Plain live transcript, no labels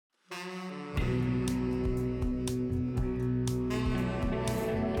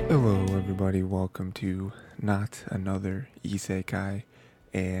Hello, everybody. Welcome to Not Another Isekai.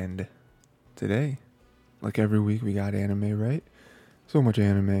 And today, like every week, we got anime, right? So much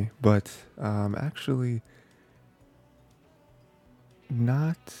anime, but actually,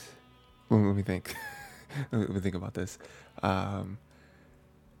 not. Well, let me think. Let me think about this. Um,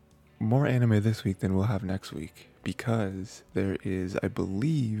 More anime this week than we'll have next week because there is, I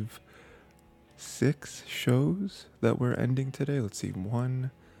believe, 6 shows that we're ending today. Let's see,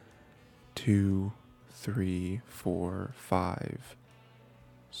 one, two, three, four, five,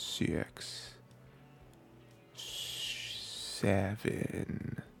 six,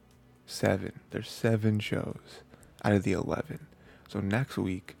 seven. Seven. There's 7 shows out of the 11. So next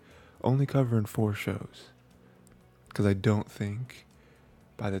week, only covering 4 shows. Because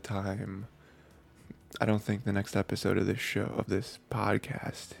by the time, I don't think the next episode of this show, of this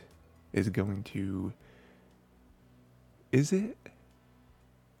podcast, is going to. Is it?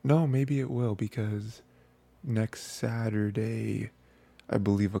 No, maybe it will because next Saturday, I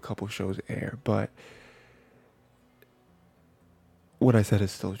believe a couple shows air. But what I said is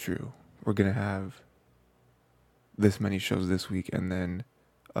still true. We're going to have this many shows this week and then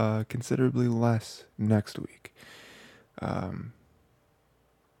considerably less next week.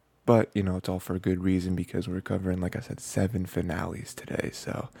 But, it's all for a good reason because we're covering, like I said, 7 finales today.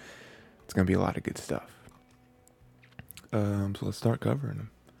 So it's going to be a lot of good stuff. So let's start covering them.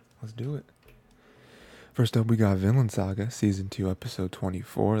 Let's do it. First up, we got Vinland Saga, Season 2, Episode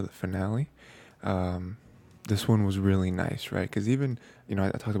 24, the finale. This one was really nice, right? Because even,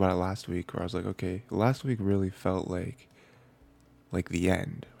 I talked about it last week where I was like, okay, last week really felt like the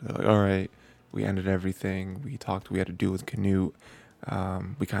end. They're like, all right, we ended everything. We had to do with Canute.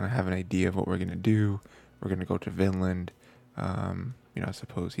 We kind of have an idea of what we're going to do. We're going to go to Vinland. I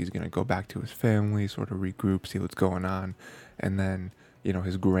suppose he's going to go back to his family, sort of regroup, see what's going on. And then,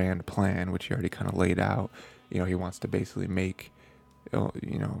 his grand plan, which he already kind of laid out, he wants to basically make,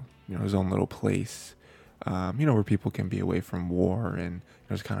 his own little place, where people can be away from war and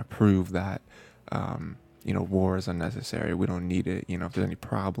just kind of prove that, war is unnecessary. We don't need it. If there's any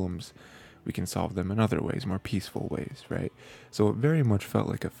problems, we can solve them in other ways, more peaceful ways, right? So it very much felt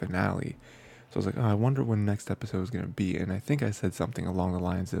like a finale. So I was like, oh, I wonder when the next episode is going to be. And I think I said something along the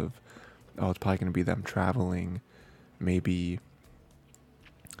lines of, oh, it's probably going to be them traveling, maybe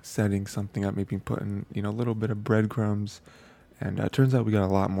setting something up, maybe putting, a little bit of breadcrumbs. And it turns out we got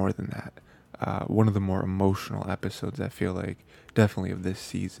a lot more than that. One of the more emotional episodes, I feel like, definitely of this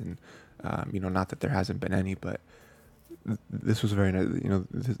season. Not that there hasn't been any, but this was very nice.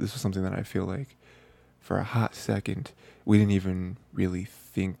 This was something that I feel like for a hot second, we didn't even really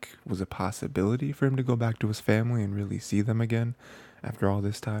think was a possibility for him to go back to his family and really see them again after all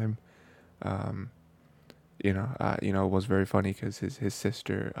this time. It was very funny because his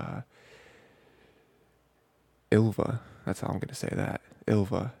sister, Ilva, that's how I'm going to say that,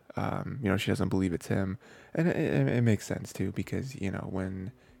 Ilva, she doesn't believe it's him. And it makes sense too because,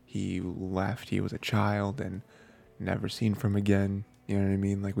 when he left, he was a child and never seen from again. You know what I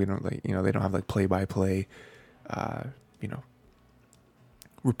mean? Like we don't they don't have like play-by-play,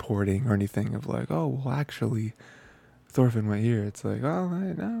 reporting or anything of like, oh, well, actually, Thorfinn went here. It's like, oh,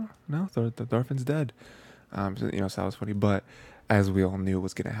 no, Thorfinn's dead. So that was funny. But as we all knew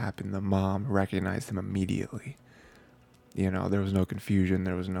was going to happen, the mom recognized him immediately. There was no confusion.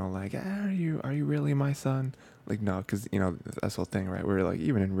 There was no like, are you really my son? Like, no, because, that's the whole thing, right? We're like,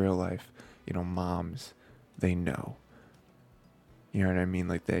 even in real life, moms, they know. You know what I mean?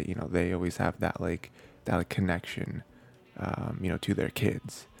 Like they always have that that connection, to their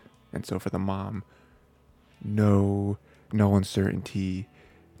kids. And so for the mom, no uncertainty,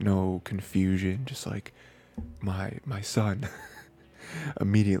 no confusion, just like my son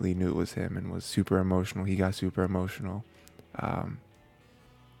immediately knew it was him and was super emotional. He got super emotional. It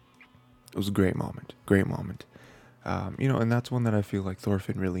was a great moment. And that's one that I feel like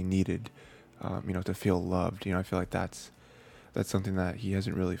Thorfinn really needed, to feel loved. I feel like that's something that he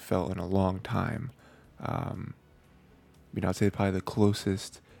hasn't really felt in a long time. I'd say probably the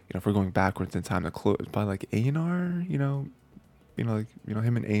closest, if we're going backwards in time, probably like Einar, him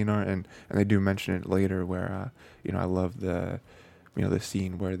and Einar, and they do mention it later where, I love the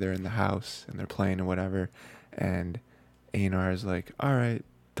scene where they're in the house and they're playing and whatever, and Einar is like, all right,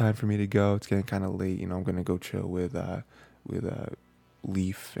 time for me to go. It's getting kind of late. I'm going to go chill with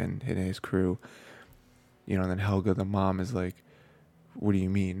Leif and his crew. And then Helga, the mom, is like, what do you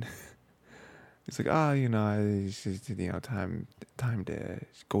mean? He's like, it's just, time to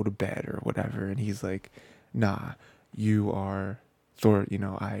go to bed or whatever. And he's like, nah, you are Thor,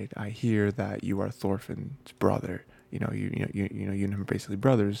 I hear that you are Thorfinn's brother. you and him are basically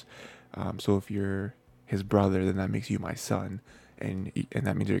brothers. So if you're his brother, then that makes you my son, and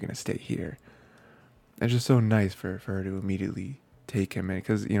that means you're gonna stay here. It's just so nice for her to immediately take him in,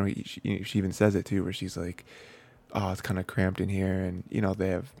 because she even says it too, where she's like, "Oh, it's kind of cramped in here," and they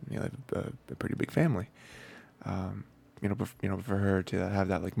have a pretty big family. Um, but for her to have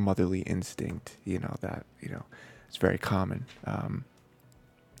that like motherly instinct, that it's very common.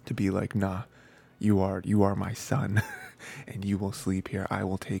 To be like, "Nah, you are my son, and you will sleep here. I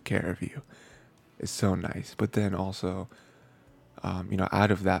will take care of you." It's so nice. But then also,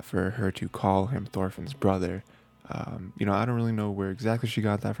 out of that, for her to call him Thorfinn's brother, I don't really know where exactly she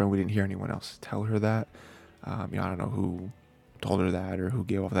got that from. We didn't hear anyone else tell her that. I don't know who told her that or who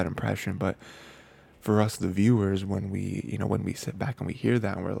gave off that impression, but for us, the viewers, when we sit back and we hear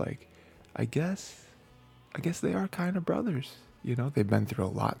that, and we're like, I guess, they are kind of brothers. They've been through a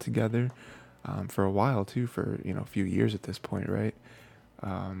lot together, for a while too, for a few years at this point, right?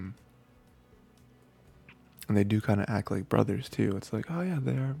 Um, and they do kind of act like brothers too. It's like, oh yeah,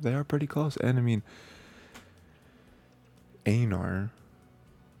 they are pretty close. And I mean, Einar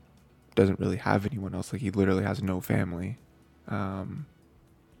doesn't really have anyone else. Like, he literally has no family. Um,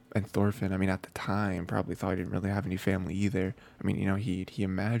 and Thorfinn, I mean, at the time, probably thought he didn't really have any family either. I mean, he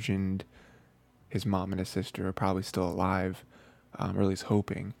imagined his mom and his sister are probably still alive, or at least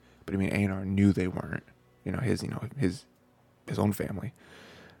hoping. But I mean, Einar knew they weren't. His own family.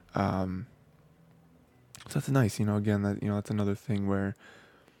 Um, so that's nice. Again, that's another thing where,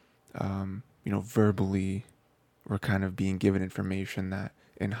 verbally, we're kind of being given information that,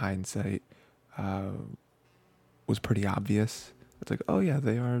 in hindsight, uh, was pretty obvious. It's like, oh yeah,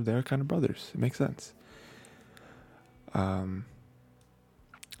 they are kind of brothers. It makes sense. Um,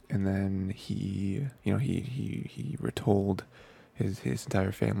 and then he retold his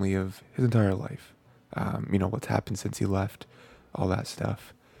entire family of his entire life. What's happened since he left, all that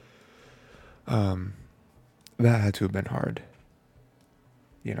stuff. Um, that had to have been hard.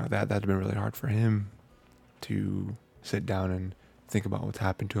 That had been really hard for him to sit down and think about what's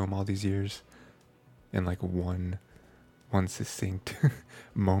happened to him all these years in like one succinct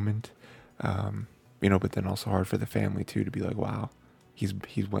moment. But then also hard for the family too, to be like, wow, he's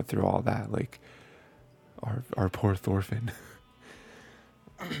went through all that, like our poor Thorfinn.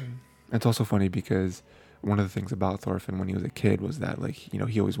 It's also funny because one of the things about Thorfinn when he was a kid was that, like,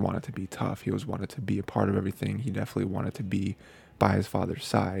 he always wanted to be tough. He always wanted to be a part of everything. He definitely wanted to be by his father's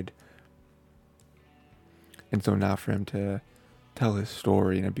side. And so now for him to tell his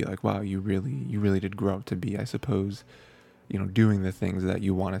story and be like, wow, you really did grow up to be, I suppose, doing the things that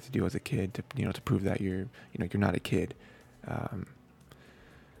you wanted to do as a kid, to prove that you're not a kid.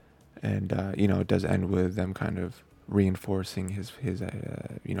 It does end with them kind of reinforcing his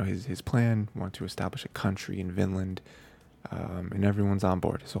plan, want to establish a country in Vinland, and everyone's on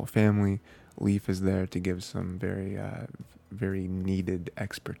board. His whole family. Leif is there to give some very needed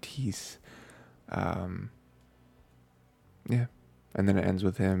expertise. Yeah, and then it ends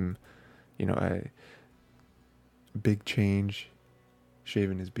with him, a big change,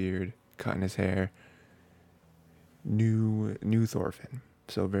 shaving his beard, cutting his hair. New Thorfinn.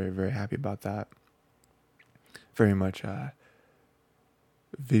 So very, very happy about that. Very much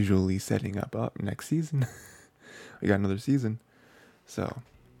visually setting up next season. We got another season. So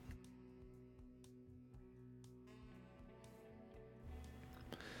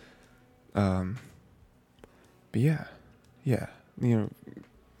but yeah.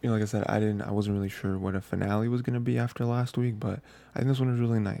 Like I said, I wasn't really sure what a finale was gonna be after last week, but I think this one was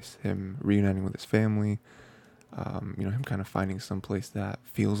really nice. Him reuniting with his family, him kind of finding some place that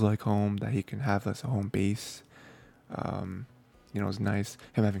feels like home, that he can have as a home base. It's nice.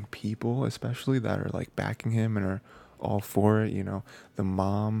 Him having people, especially, that are like backing him and are all for it. The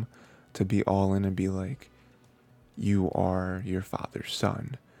mom to be all in and be like, you are your father's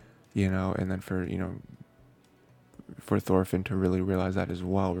son, and then for Thorfinn to really realize that as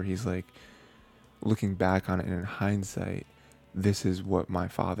well, where he's like, looking back on it and in hindsight, this is what my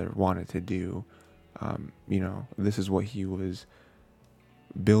father wanted to do. This is what he was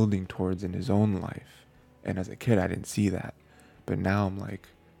building towards in his own life. And as a kid, I didn't see that. But now I'm like,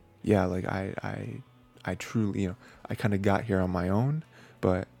 yeah, like I truly, I kind of got here on my own,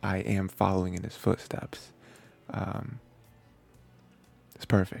 but I am following in his footsteps. It's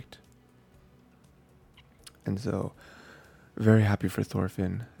perfect. And so, very happy for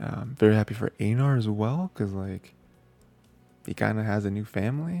Thorfinn. Very happy for Einar as well, because, like, he kind of has a new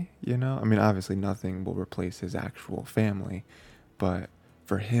family, I mean, obviously nothing will replace his actual family, but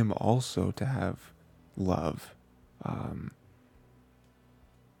for him also to have love,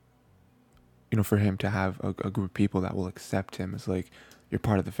 for him to have a group of people that will accept him as like you're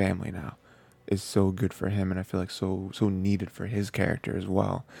part of the family now is so good for him, and I feel like so needed for his character as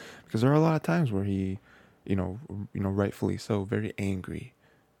well, because there are a lot of times where he, rightfully so, very angry,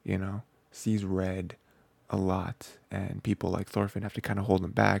 sees red a lot, and people like Thorfinn have to kind of hold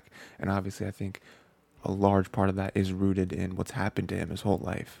him back, and obviously I think a large part of that is rooted in what's happened to him his whole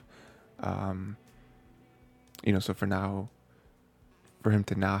life. um, so for him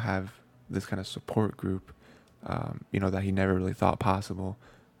to now have this kind of support group, that he never really thought possible,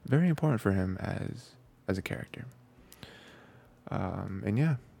 very important for him as a character. And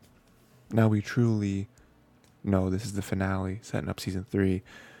yeah, now we truly know this is the finale, setting up season 3. I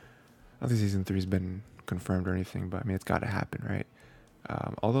don't think season 3 has been confirmed or anything, but I mean, it's got to happen, right?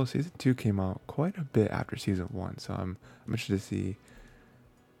 Although season 2 came out quite a bit after season 1, so I'm interested to see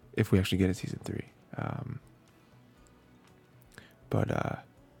if we actually get a season 3. But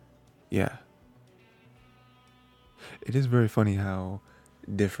yeah, it is very funny how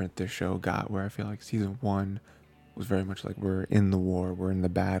different this show got, where I feel like season 1 was very much like we're in the war, we're in the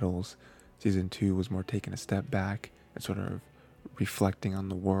battles. Season 2 was more taking a step back and sort of reflecting on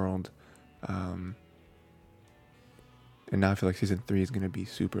the world. And now I feel like season 3 is going to be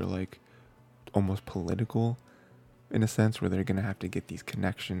super like almost political in a sense, where they're going to have to get these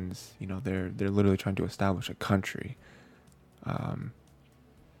connections. They're literally trying to establish a country.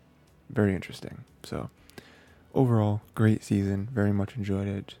 Very interesting. So overall, great season. Very much enjoyed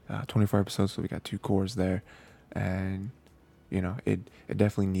it. 24 episodes, so we got 2 cores there, and it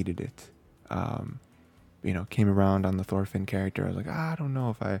definitely needed it. Came around on the Thorfinn character. I was like, I don't know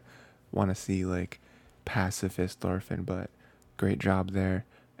if I want to see like pacifist Thorfinn, but great job there,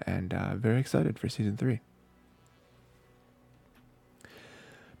 and very excited for season 3.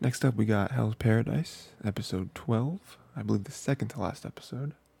 Next up, we got Hell's Paradise, episode 12. I believe the second to last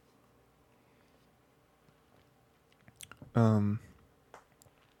episode. I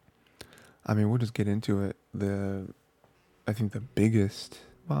mean, we'll just get into it. I think the biggest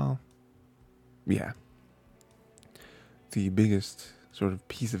sort of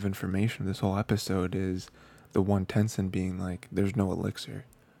piece of information of this whole episode is the one Tenzin being like, there's no elixir.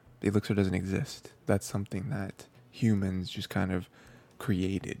 The elixir doesn't exist. That's something that humans just kind of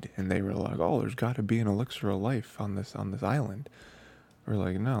created, and they were like, oh, there's got to be an elixir of life on this island. We're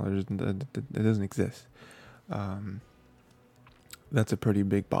like, no, it doesn't exist. That's a pretty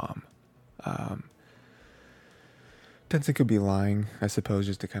big bomb. Tenzin could be lying, I suppose,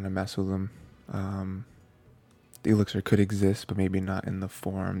 just to kind of mess with them. The elixir could exist, but maybe not in the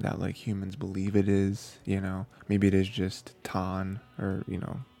form that like humans believe it is. Maybe it is just Tan, or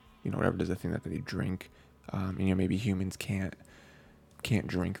whatever it is, the thing that they drink. Maybe humans can't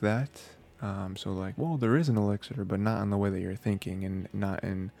drink that. So like, well, there is an elixir, but not in the way that you're thinking, and not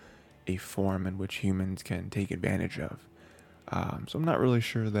in a form in which humans can take advantage of. So I'm not really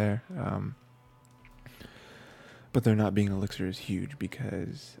sure there. But there not being an elixir is huge,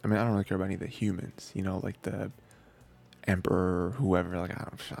 because I don't really care about any of the humans, like the emperor or whoever. Like I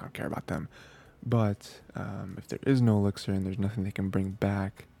don't care about them. But if there is no elixir and there's nothing they can bring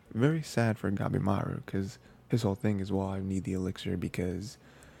back, very sad for Gabimaru, because his whole thing is, well, I need the elixir because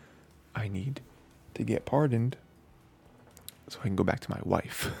I need to get pardoned so I can go back to my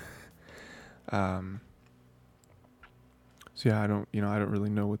wife. So yeah, I don't really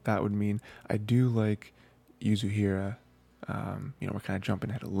know what that would mean. I do like Yuzuriha. We're kind of jumping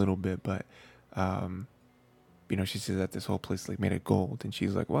ahead a little bit, but she says that this whole place is like made of gold, and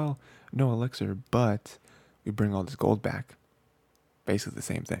she's like, well, no elixir, but we bring all this gold back. Basically the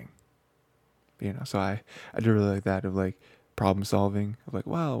same thing. So I do really like that, of like problem solving, of like,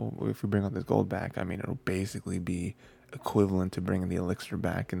 well, if we bring all this gold back, it'll basically be equivalent to bringing the elixir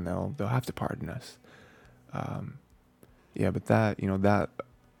back, and they'll have to pardon us. Yeah, but that that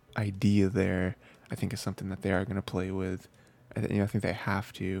idea there, I think, is something that they are going to play with. I think they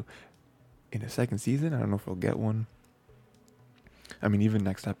have to in a second season. I don't know if we'll get one. Even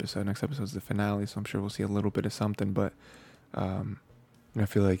next episode is the finale, so I'm sure we'll see a little bit of something. But I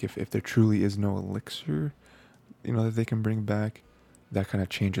feel like if there truly is no elixir, that they can bring back, that kind of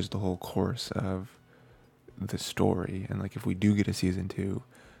changes the whole course of the story. And like, if we do get a season 2,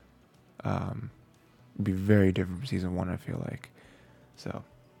 it'd be very different from season 1, I feel like. So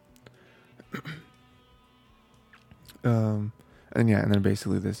and then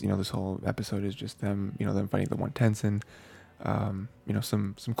basically this this whole episode is just them them fighting the one Tenzin.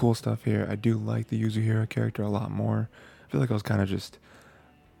 Some cool stuff here. I do like the Yuzuriha character a lot more. I feel like I was kind of just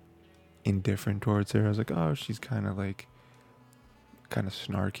indifferent towards her. I was like, oh, she's kind of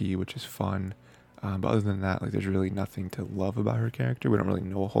snarky, which is fun. But other than that, like, there's really nothing to love about her character. We don't really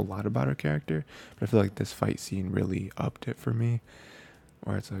know a whole lot about her character, but I feel like this fight scene really upped it for me.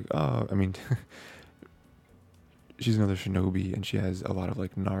 Where it's like, oh, I mean, she's another shinobi, and she has a lot of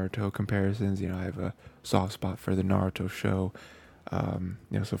like Naruto comparisons. You know, I have a soft spot for the Naruto show. You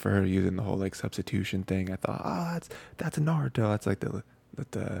know, so for her using the whole like substitution thing, I thought, oh, that's a Naruto. That's like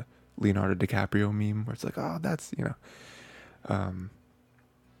the Leonardo DiCaprio meme where it's like, oh, that's um,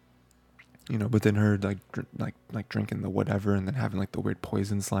 but then her like like drinking the whatever and then having like the weird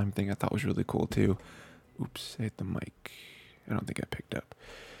poison slime thing, I thought was really cool too. Oops, I hit the mic. I don't think I picked up.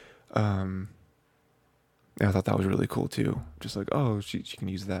 Yeah, I thought that was really cool too. Just like, oh, she can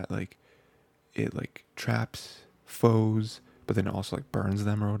use that, like it like traps foes, but then it also like burns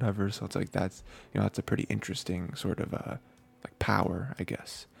them or whatever. So it's like that's a pretty interesting sort of like power, I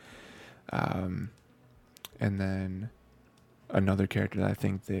guess. And then another character that I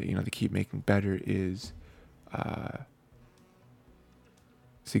think that they keep making better is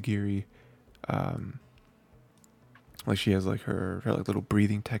Sagiri. Like she has like her like little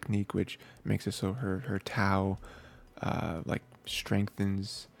breathing technique, which makes it so her Tao like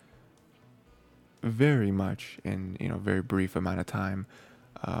strengthens very much in very brief amount of time.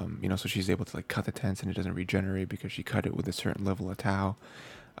 So she's able to like cut the tents and it doesn't regenerate because she cut it with a certain level of Tao.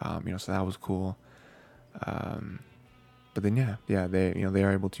 So that was cool. But then yeah, they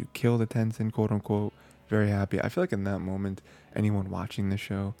are able to kill the Tenzin, quote unquote. Very happy. I feel like in that moment, anyone watching the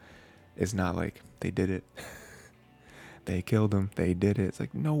show is not like they did it. They killed him. They did it. It's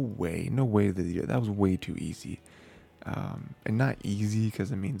like no way that they did it. That was way too easy. And not easy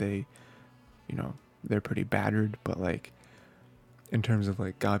because I mean they're pretty battered, but like in terms of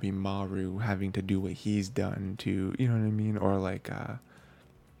like Gabi Maru having to do what he's done to, you know what I mean, or like I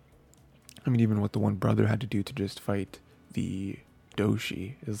mean even what the one brother had to do to just fight the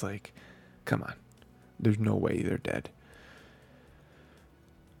Doshi is like, come on, there's no way they're dead.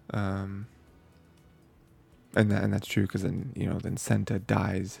 And that's true because then then Senta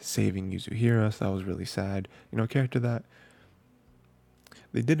dies saving Yuzuhira, so that was really sad. A character that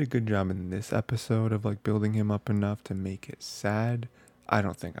they did a good job in this episode of like building him up enough to make it sad. I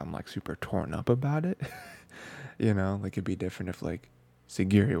don't think I'm like super torn up about it. Like it'd be different if like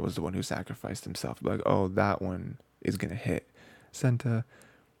Sagiri was the one who sacrificed himself. Like, oh, that one is gonna hit. Senta,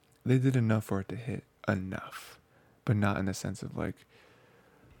 they did enough for it to hit enough, but not in the sense of like,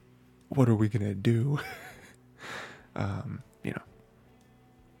 what are we gonna do? you know.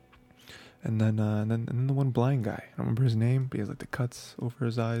 And then the one blind guy. I don't remember his name, but he has like the cuts over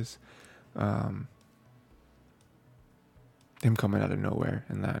his eyes. Him coming out of nowhere,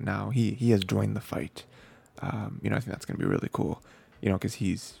 and that now he has joined the fight. I think that's gonna be really cool. Because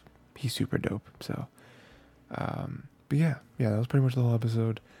he's super dope. So, but yeah, that was pretty much the whole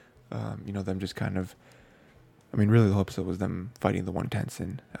episode. Them just kind of, I mean, really the whole episode was them fighting the one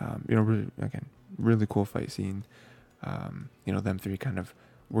Tenzin. Really, again, really cool fight scene. Them three kind of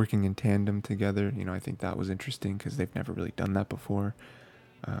working in tandem together. I think that was interesting because they've never really done that before.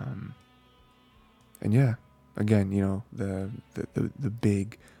 And yeah, again, the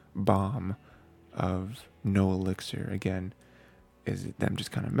big bomb of no elixir again. Is it them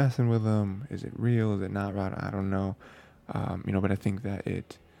just kind of messing with them? Is it real? Is it not right? I don't know. But I think that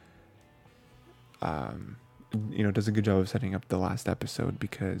it, does a good job of setting up the last episode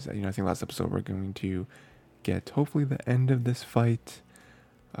because, I think last episode we're going to get hopefully the end of this fight.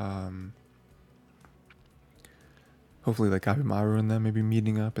 Hopefully like Abimaru and them maybe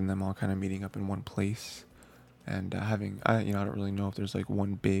meeting up and them all kind of meeting up in one place and I don't really know if there's like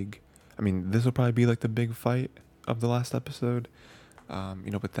one big, I mean, this will probably be like the big fight of the last episode,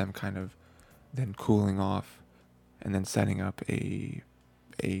 but them kind of then cooling off and then setting up a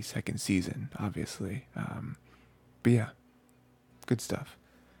second season, obviously. But yeah, good stuff.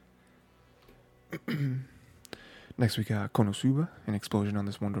 Next we got Konosuba, An Explosion on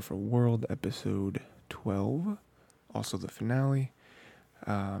This Wonderful World, episode 12, also the finale.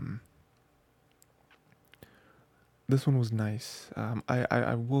 This one was nice.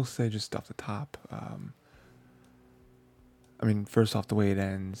 I will say just off the top, I mean, first off, the way it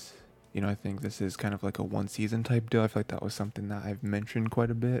ends, I think this is kind of like a one season type deal. I feel like that was something that I've mentioned quite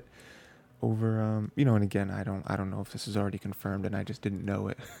a bit over, and again, I don't know if this is already confirmed and I just didn't know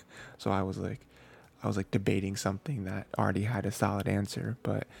it. So I was like debating something that already had a solid answer,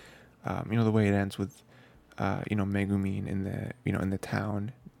 but, the way it ends with, Megumin in the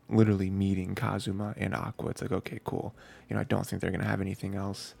town, literally meeting Kazuma and Aqua. It's like, okay, cool. I don't think they're going to have anything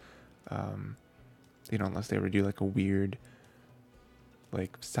else, unless they ever do like a weird,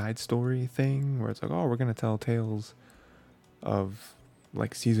 like side story thing where it's like, oh, we're going to tell tales of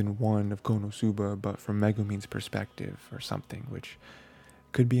like season 1 of Konosuba, but from Megumin's perspective or something, which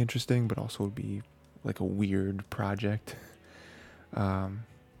could be interesting, but also would be like a weird project. Um,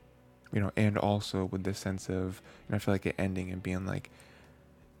 and also with this sense of, I feel like it ending and being like,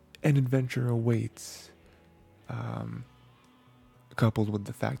 an adventure awaits, um, coupled with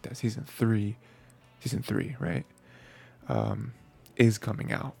the fact that season three, right, um, is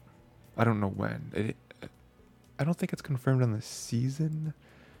coming out. I don't know when. I don't think it's confirmed on the season,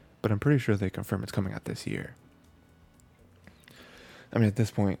 but I'm pretty sure they confirm it's coming out this year. I mean, at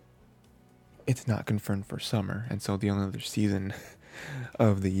this point, it's not confirmed for summer, and so the only other season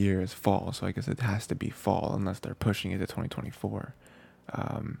of the year is fall. So I guess it has to be fall unless they're pushing it to 2024.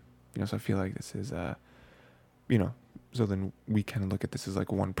 So I feel like this is so then we kind of look at this as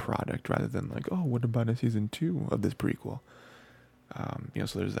like one product rather than like, oh, what about a season 2 of this prequel?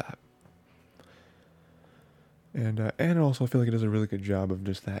 So there's that. And also I feel like it does a really good job of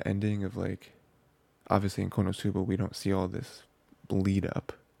just that ending of like, obviously in Konosuba we don't see all this lead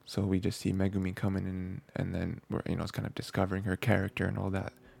up, so we just see Megumi coming in, and then we're it's kind of discovering her character and all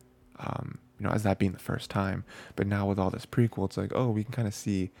that. As that being the first time, but now with all this prequel, it's like, oh, we can kind of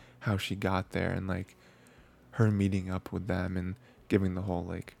see how she got there and like her meeting up with them and giving the whole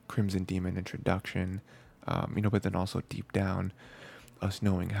like Crimson Demon introduction, but then also deep down, us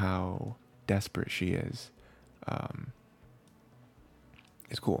knowing how desperate she is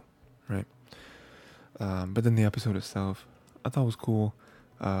cool, right? But then the episode itself, I thought was cool.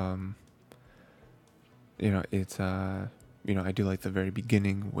 It's I do like the very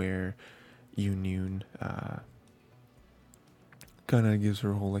beginning where Yoon kind of gives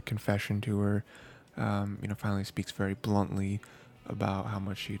her whole like confession to her. Finally speaks very bluntly about how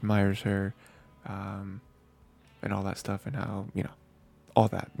much she admires her, and all that stuff, and how all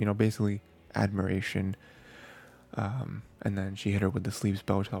that basically admiration. And then she hit her with the sleep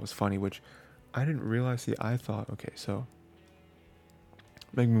spell, which I thought was funny, which I didn't realize. See, I thought, okay, so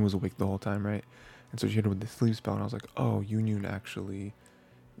Megumin was awake the whole time, right? And so she hit her with the sleep spell, and I was like, oh, Yoon actually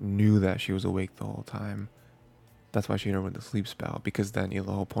knew that she was awake the whole time. That's why she hit her with the sleep spell, because then the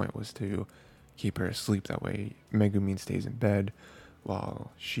whole point was to keep her asleep. That way Megumin stays in bed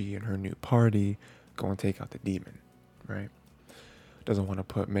while she and her new party go and take out the demon, right? Doesn't want to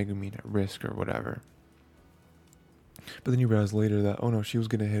put Megumin at risk or whatever. But then you realize later that, oh no, she was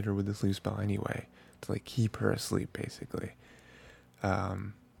going to hit her with the sleep spell anyway, to like keep her asleep basically.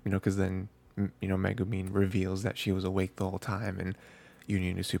 Because then, Megumin reveals that she was awake the whole time, and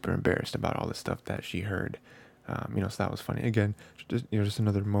Union is super embarrassed about all the stuff that she heard. So that was funny. Again, just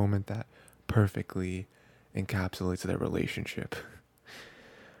another moment that perfectly encapsulates their relationship.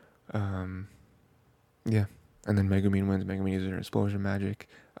 Yeah. And then Megumin wins. Megumin uses her explosion magic.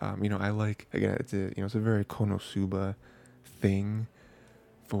 I like, again, it's a very Konosuba thing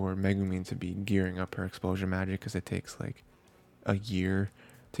for Megumin to be gearing up her explosion magic, because it takes like a year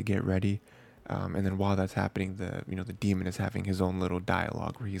to get ready. And then while that's happening, the demon is having his own little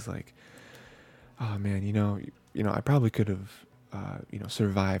dialogue where he's like, oh man, I probably could have,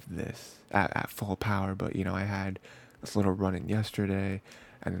 survived this at full power, but I had this little run-in yesterday,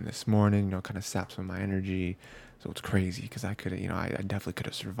 and then this morning, kind of sapped some of my energy. So it's crazy, because I could have, I definitely could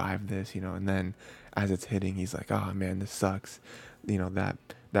have survived this, and then as it's hitting, he's like, oh man, this sucks. That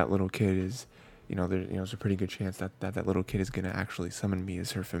little kid is, there's a pretty good chance that little kid is going to actually summon me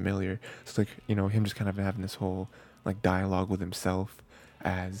as her familiar. So it's like, him just kind of having this whole like dialogue with himself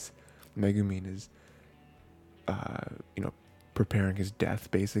as Megumin is, preparing his death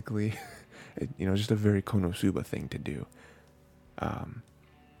basically. Just a very Konosuba thing to do.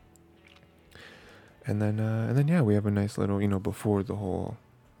 And then yeah, we have a nice little, before the whole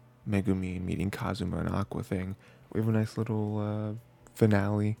Megumin meeting Kazuma and Aqua thing, we have a nice little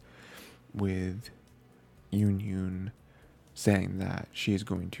finale with Yoon saying that she is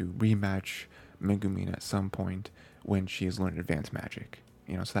going to rematch Megumin at some point when she has learned advanced magic.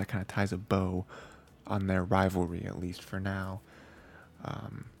 So that kind of ties a bow on their rivalry, at least for now.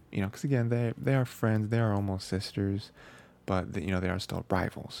 Because again, they are friends, they are almost sisters, but they are still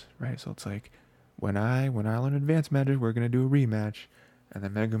rivals, right? So it's like, when I learn advanced magic, we're gonna do a rematch, and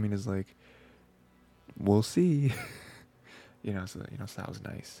then Megumin is like, we'll see. So that was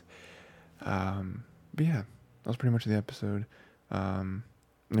nice. But yeah, that was pretty much the episode. Again,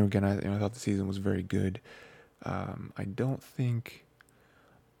 I thought the season was very good. I don't think.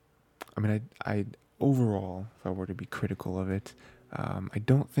 I overall, if I were to be critical of it, I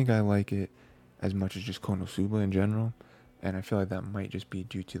don't think I like it as much as just Konosuba in general, and I feel like that might just be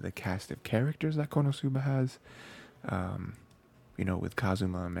due to the cast of characters that Konosuba has. With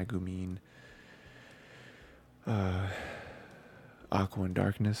Kazuma, Megumin, Aqua and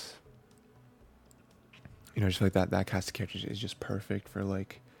Darkness. You know, just like that cast of characters is just perfect for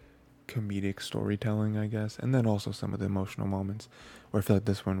like comedic storytelling, I guess. And then also some of the emotional moments where I feel like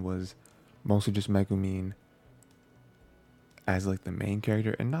this one was mostly just Megumin as like the main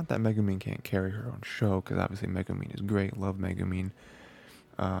character. And not that Megumin can't carry her own show, because obviously Megumin is great. Love Megumin.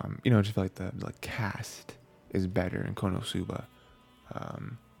 You know, just feel like the like cast is better in Konosuba.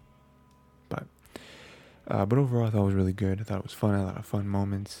 Um, but overall, I thought it was really good. I thought it was fun. I had a lot of fun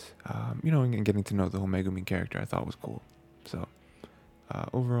moments. You know, and getting to know the whole Megumin character, I thought was cool. So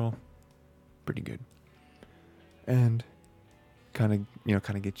overall, pretty good. And kind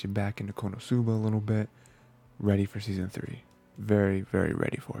of get you back into Konosuba a little bit. Ready for season 3. Very, very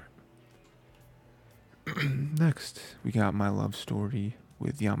ready for it. Next, we got My Love Story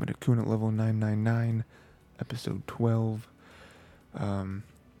with Yamada Kun at level 999, episode 12.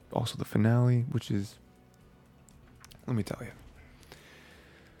 Also the finale, which is, let me tell you.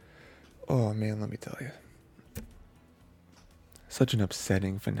 Oh man, let me tell you. Such an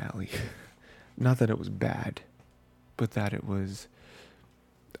upsetting finale. Not that it was bad, but that it was,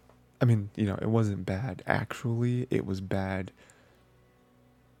 I mean, you know, it wasn't bad actually. It was bad,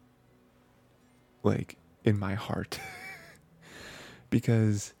 like, in my heart.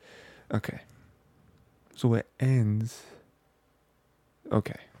 Because, okay. So it ends.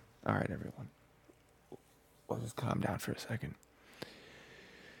 Okay. Alright, everyone. Let's just calm down for a second.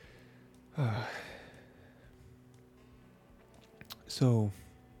 So,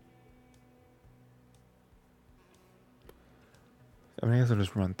 I mean, I guess I'll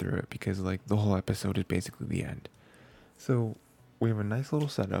just run through it because, like, the whole episode is basically the end. So, we have a nice little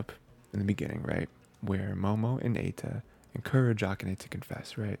setup in the beginning, right? Where Momo and Eita encourage Akane to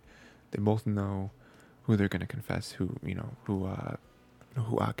confess, right? They both know who they're going to confess, who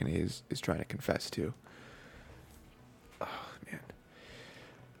Akane is trying to confess to. Oh,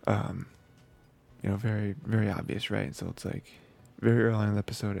 man. You know, very, very obvious, right? So it's like, very early on in the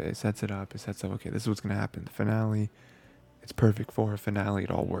episode, it sets up, okay, this is what's going to happen. The finale, it's perfect for a finale,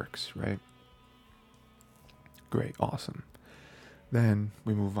 it all works, right? Great, awesome. Then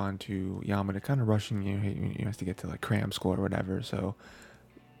we move on to Yamada kind of rushing, he has to get to like cram school or whatever, so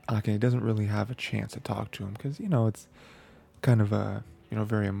Akane doesn't really have a chance to talk to him because, you know, it's kind of a, you know,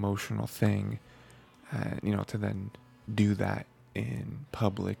 very emotional thing, you know, to then do that in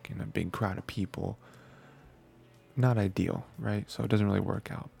public in a big crowd of people. Not ideal, right? So it doesn't really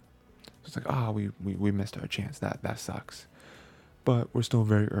work out. So it's like, we missed our chance. That sucks. But we're still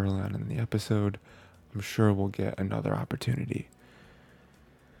very early on in the episode. I'm sure we'll get another opportunity.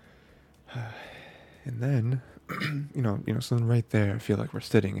 And then, so then right there, I feel like we're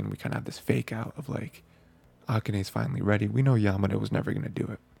sitting and we kind of have this fake out of like, Akane's finally ready. We know Yamada was never going to do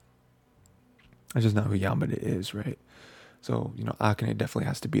it. That's just not who Yamada is, right? So, you know, Akane definitely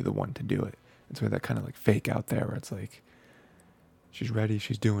has to be the one to do it. And so that kind of like fake out there where it's like, she's ready,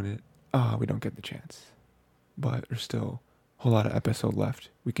 she's doing it. We don't get the chance. But there's still a whole lot of episode left.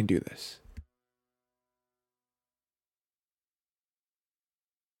 We can do this.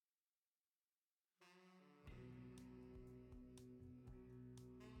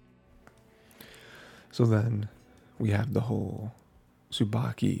 So then we have the whole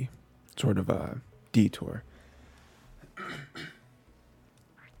Tsubaki sort of a detour.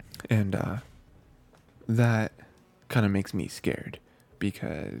 And that kind of makes me scared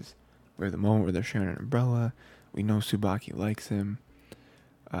because we're at the moment where they're sharing an umbrella. We know Tsubaki likes him.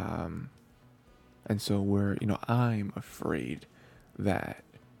 And so I'm afraid that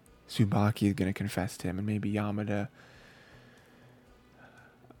Tsubaki is going to confess to him and maybe Yamada.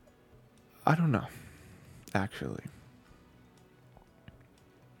 I don't know, actually.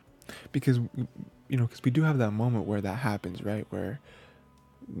 Because, because we do have that moment where that happens, right? Where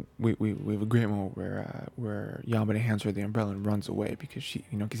we have a great moment where Yamada hands her the umbrella and runs away because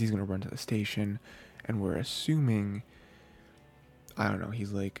because he's going to run to the station. And we're assuming, I don't know,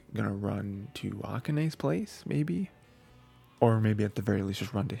 he's like going to run to Akane's place, maybe? Or maybe at the very least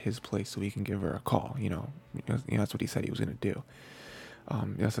just run to his place so he can give her a call, that's what he said he was going to do.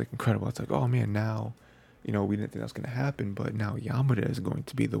 That's like incredible. It's like, oh man, now, we didn't think that was going to happen, but now Yamada is going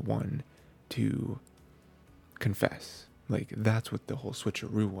to be the one to confess. Like, that's what the whole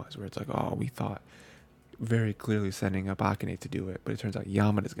switcheroo was, where it's like, oh, we thought very clearly setting up Akane to do it, but it turns out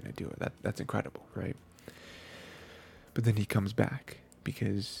Yamada's going to do it. That's incredible, right? But then he comes back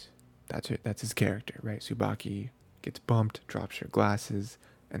because that's his character, right? Tsubaki gets bumped, drops her glasses,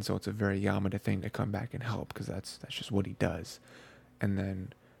 and so it's a very Yamada thing to come back and help because that's just what he does. And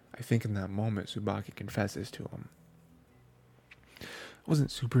then I think in that moment, Tsubaki confesses to him. It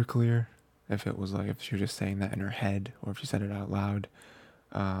wasn't super clear, if it was like if she was just saying that in her head or if she said it out loud.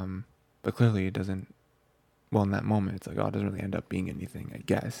 But clearly it doesn't. Well, in that moment, it's like, oh, it doesn't really end up being anything, I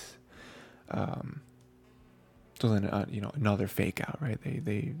guess. Um, so then, another fake out, right?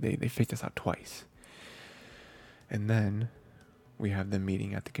 They faked us out twice, and then we have them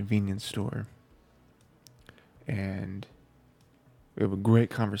meeting at the convenience store, and we have a great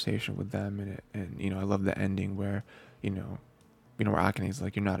conversation with them, and I love the ending where, where Akane's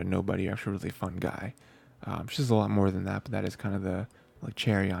like, you're not a nobody, you're actually a really fun guy. She's a lot more than that, but that is kind of the like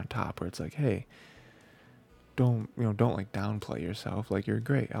cherry on top, where it's like, hey, don't like downplay yourself. Like, you're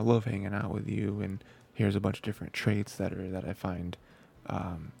great. I love hanging out with you, and here's a bunch of different traits that I find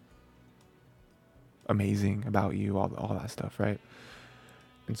amazing about you, all that stuff, right?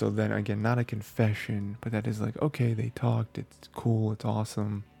 And so then again, not a confession, but that is like, okay, they talked, it's cool, it's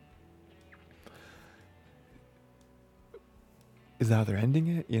awesome. Is that how they're ending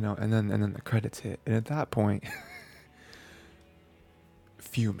it? And then the credits hit. And at that point,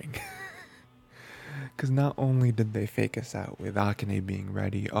 fuming. Because not only did they fake us out with Akane being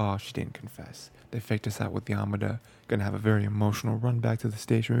ready, oh, she didn't confess. They faked us out with Yamada, gonna have a very emotional run back to the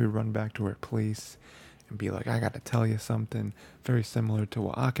station, maybe run back to her place, and be like, I gotta tell you something. Very similar to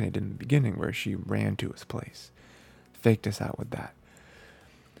what Akane did in the beginning, where she ran to his place. Faked us out with that.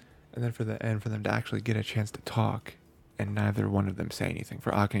 And then for the end, for them to actually get a chance to talk, and neither one of them say anything.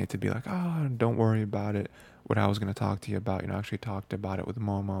 For Akane to be like, oh, don't worry about it. What I was gonna talk to you about, I actually talked about it with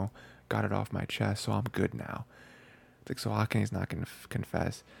Momo, got it off my chest, so I'm good now. It's like, so Akane's not gonna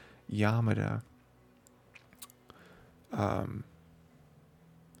confess. Yamada,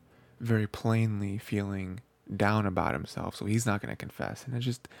 very plainly feeling down about himself, so he's not gonna confess. And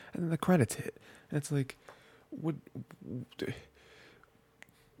then the credits hit, and it's like, what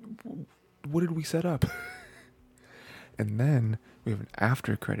did we set up? And then we have an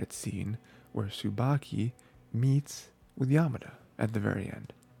after credit scene where Tsubaki meets with Yamada at the very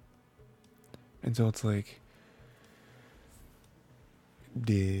end. And so it's like,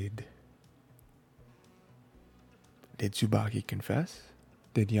 did Tsubaki confess?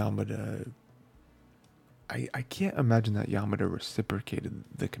 Did Yamada... I can't imagine that Yamada reciprocated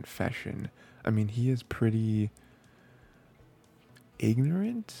the confession. I mean, he is pretty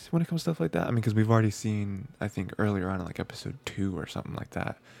ignorant when it comes to stuff like that. I mean, because we've already seen, I think earlier on in like episode 2 or something like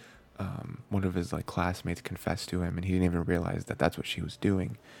that, one of his like classmates confessed to him, and he didn't even realize that that's what she was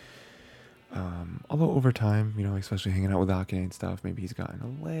doing. Although over time, especially hanging out with Akane and stuff, maybe he's gotten a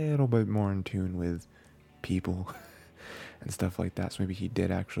little bit more in tune with people and stuff like that. So maybe he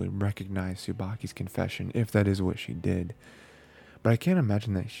did actually recognize Tsubaki's confession, if that is what she did. But I can't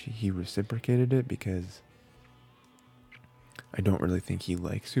imagine that he reciprocated it, because I don't really think he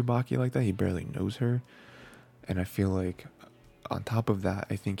likes Tsubaki like that. He barely knows her. And I feel like, on top of that,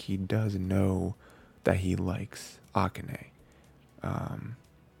 I think he does know that he likes Akane.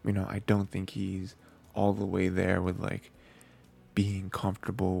 I don't think he's all the way there with like being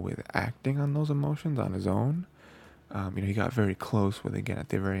comfortable with acting on those emotions on his own. He got very close with, again, at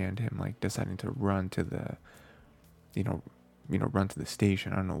the very end, him like deciding to run to the, run to the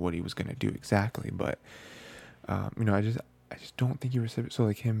station. I don't know what he was gonna do exactly, but I just don't think he received. So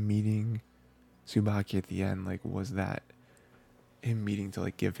like him meeting Tsubaki at the end, like, was that him meeting to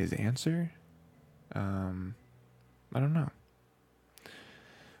like give his answer? I don't know.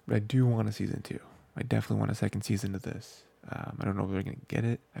 But I do want a season 2. I definitely want a second season of this. I don't know if they're going to get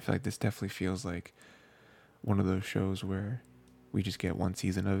it. I feel like this definitely feels like one of those shows where we just get one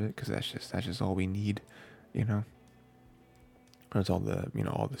season of it, because that's just all we need, Or it's all the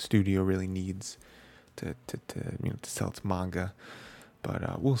studio really needs to sell its manga.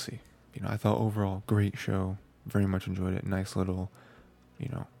 But we'll see. I thought overall great show. Very much enjoyed it. Nice little,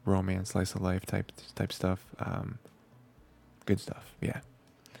 romance, slice of life type stuff. Good stuff. Yeah.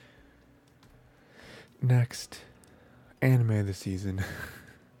 Next, anime of the season.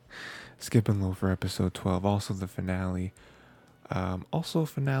 Skipping low for episode 12. Also the finale. Also a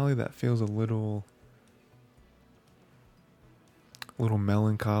finale that feels a little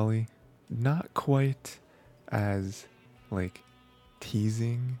melancholy. Not quite as like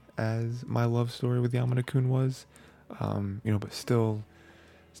teasing as My Love Story with Yamada-kun was. But still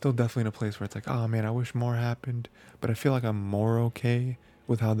definitely in a place where it's like, oh man, I wish more happened. But I feel like I'm more okay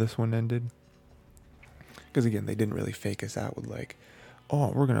with how this one ended. Because again, they didn't really fake us out with like, oh,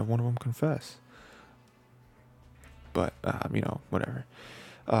 we're going to have one of them confess. But, whatever.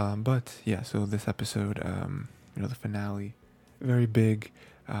 But yeah, so this episode, the finale, very big.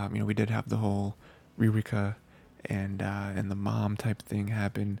 We did have the whole Ririka and the mom type thing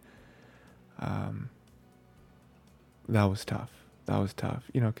happen. That was tough.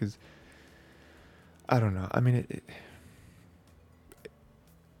 Because I don't know. I mean,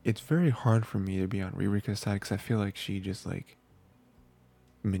 it's very hard for me to be on Ririka's side because I feel like she just like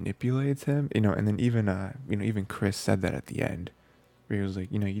manipulates him, and then even even Chris said that at the end, where he was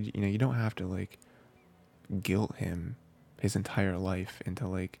like, you don't have to like guilt him his entire life into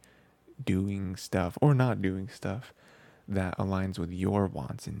like doing stuff or not doing stuff that aligns with your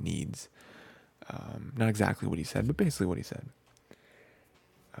wants and needs. Not exactly what he said, but basically what he said.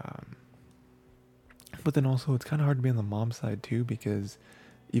 Um, but then also, it's kind of hard to be on the mom side too, because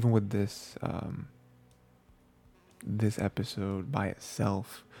even with this episode by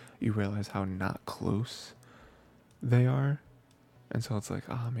itself, you realize how not close they are. And so it's like,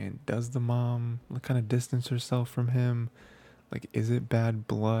 oh man, does the mom like kind of distance herself from him? Like, is it bad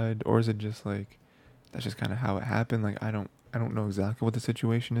blood, or is it just like that's just kind of how it happened? Like, I don't know exactly what the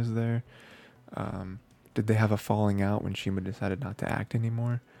situation is there. Um, did they have a falling out when Shima decided not to act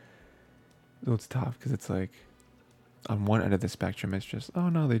anymore? So it's tough because it's like on one end of the spectrum, it's just, oh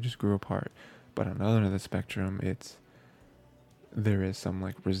no, they just grew apart. But on the other end of the spectrum, there is some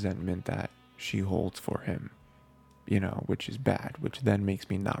like resentment that she holds for him, which is bad, which then makes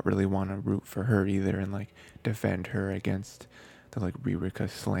me not really want to root for her either and like defend her against the like Ririka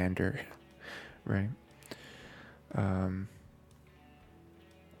slander, right? Um,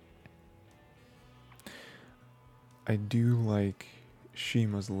 I do like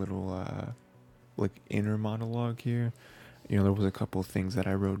Shima's little like inner monologue here. There was a couple of things that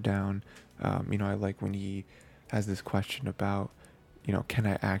I wrote down. I like when he has this question about, can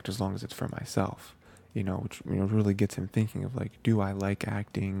I act as long as it's for myself? Which really gets him thinking of like, do I like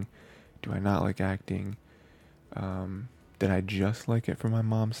acting? Do I not like acting? Did I just like it for my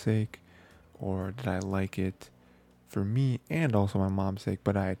mom's sake, or did I like it for me and also my mom's sake?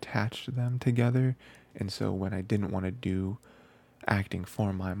 But I attached them together, and so when I didn't want to do acting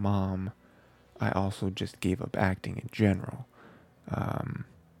for my mom, I also just gave up acting in general. Um,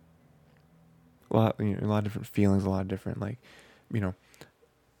 a lot of different feelings, a lot of different like, you know,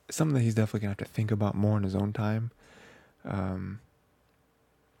 something that he's definitely gonna have to think about more in his own time. Um,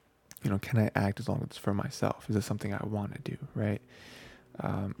 can I act as long as it's for myself? Is this something I want to do, right?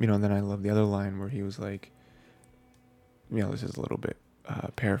 And then I love the other line where he was like, this is a little bit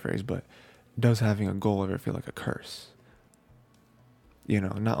paraphrase, but does having a goal ever feel like a curse?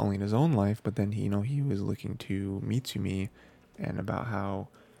 Not only in his own life, but then he was looking to Mitsumi and about how,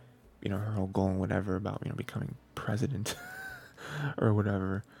 her whole goal and whatever about, becoming president or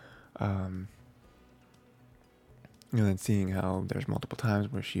whatever. And seeing how there's multiple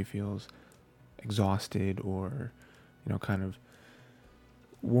times where she feels exhausted or, kind of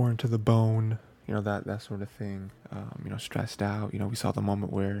worn to the bone, that sort of thing, stressed out. We saw the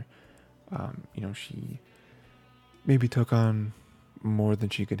moment where, she maybe took on more than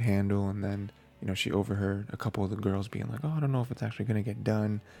she could handle, and then, she overheard a couple of the girls being like, oh, I don't know if it's actually going to get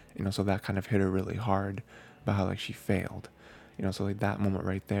done, so that kind of hit her really hard about how, like, she failed, so, like, that moment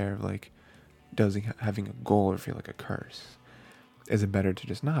right there, like, does having a goal or feel like a curse? Is it better to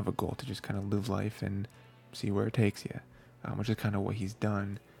just not have a goal, to just kind of live life and see where it takes you? Which is kind of what he's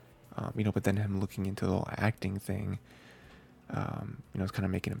done, but then him looking into the whole acting thing, it's kind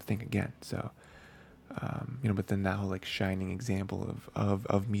of making him think again. So, but then that whole like shining example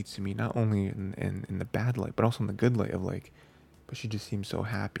of Mitsumi, not only in the bad light, but also in the good light of like, but she just seems so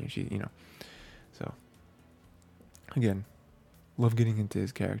happy, and she, so again, love getting into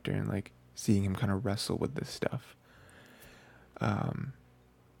his character and like seeing him kind of wrestle with this stuff. And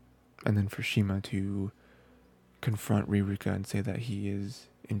then for Shima to confront Ririka and say that he is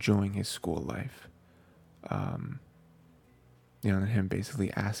enjoying his school life. And him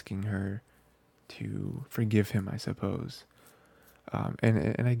basically asking her to forgive him, I suppose.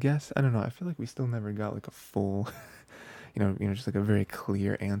 And I guess, I don't know, I feel like we still never got like a full, just like a very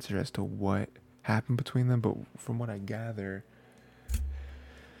clear answer as to what happened between them. But from what I gather,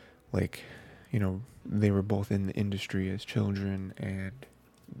 like, they were both in the industry as children, and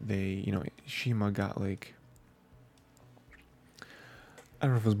they, Shima got like, I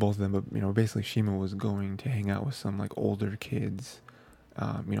don't know if it was both of them, but, basically Shima was going to hang out with some like older kids,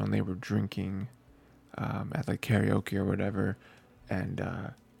 and they were drinking, at like karaoke or whatever, and,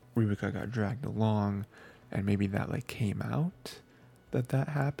 Ririka got dragged along, and maybe that like came out that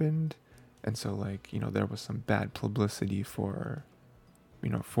happened, and so like, there was some bad publicity for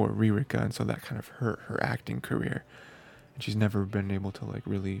Ririka, and so that kind of hurt her acting career, and she's never been able to like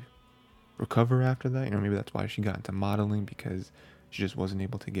really recover after that. Maybe that's why she got into modeling, because she just wasn't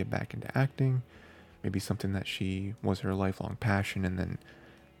able to get back into acting. Maybe something that she was her lifelong passion, and then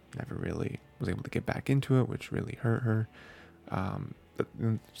never really was able to get back into it, which really hurt her.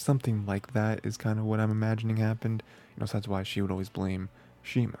 something like that is kind of what I'm imagining happened. So that's why she would always blame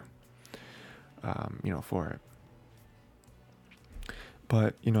Shima, for it.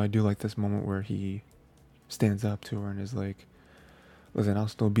 But, I do like this moment where he stands up to her and is like, listen, I'll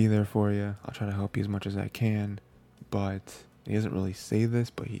still be there for you. I'll try to help you as much as I can. But he doesn't really say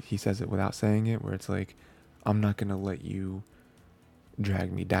this, but he says it without saying it, where it's like, I'm not going to let you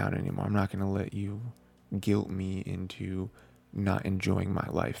drag me down anymore. I'm not going to let you guilt me into not enjoying my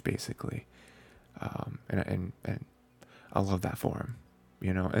life, basically. And I love that for him,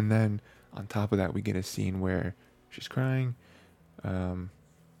 And then on top of that, we get a scene where she's crying, and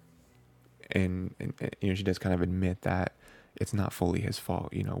she does kind of admit that it's not fully his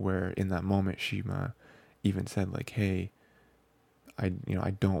fault, where in that moment Shima even said like, hey, I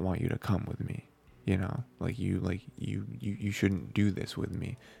don't want you to come with me, you shouldn't do this with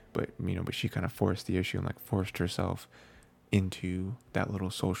me. But she kind of forced the issue and like forced herself into that little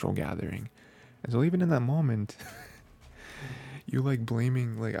social gathering. And so even in that moment, you like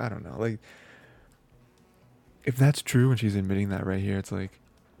blaming, like, I don't know, like, if that's true and she's admitting that right here, it's like,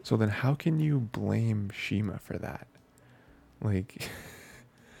 so then how can you blame Shima for that? Like,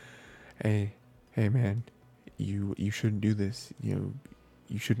 hey man, you shouldn't do this. You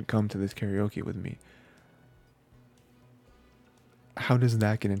shouldn't come to this karaoke with me. How does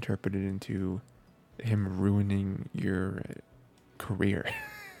that get interpreted into him ruining your career?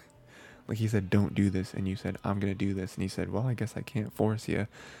 Like, he said, don't do this, and you said, I'm gonna do this, and he said, well, I guess I can't force you.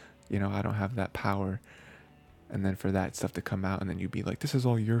 I don't have that power. And then for that stuff to come out, and then you'd be like, this is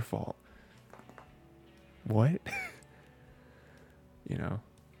all your fault. What?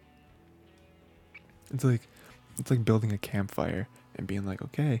 It's like building a campfire and being like,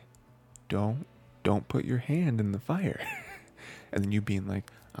 okay, don't put your hand in the fire. And then you being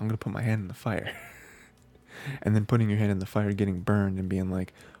like, I'm gonna put my hand in the fire. And then putting your hand in the fire, getting burned, and being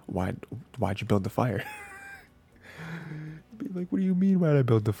like, why'd you build the fire? Be like, what do you mean, why'd I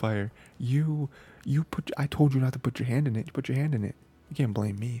build the fire? I told you not to put your hand in it. You put your hand in it. You can't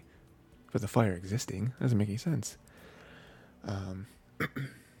blame me for the fire existing. That doesn't make any sense.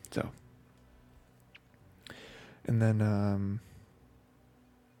 So, and then,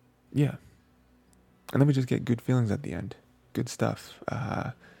 yeah. And then we just get good feelings at the end. Good stuff.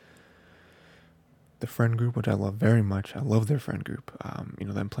 The friend group, which I love very much. I love their friend group.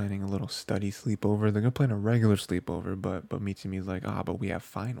 Them planning a little study sleepover. They're gonna plan a regular sleepover, but Mitsumi's like, but we have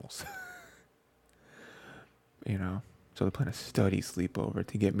finals. So they plan a study sleepover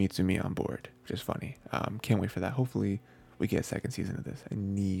to get Mitsumi on board, which is funny. Can't wait for that. Hopefully we get a second season of this. I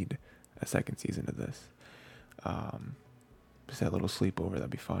need a second season of this. Just that little sleepover,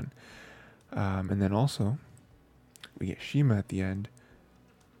 that'd be fun. And then also, we get Shima at the end.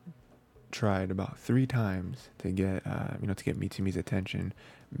 Tried about 3 times to get, to get Mitsumi's attention.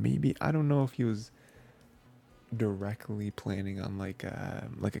 Maybe, I don't know if he was directly planning on like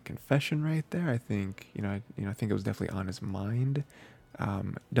a confession right there. I think, I think it was definitely on his mind.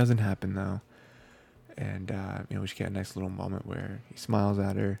 Doesn't happen though. And, we just get a nice little moment where he smiles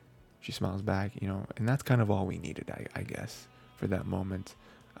at her, she smiles back, and that's kind of all we needed, I guess, for that moment.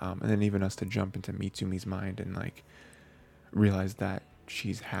 And then even us to jump into Mitsumi's mind and like realize that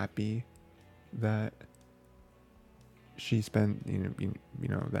she's happy that she spent,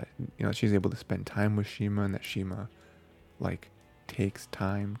 that she's able to spend time with Shima, and that Shima like takes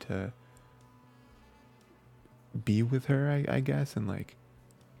time to be with her, I guess, and like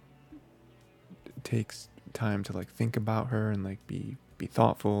takes time to like think about her and like be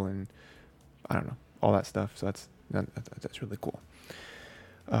thoughtful, and I don't know, all that stuff. So that's really cool.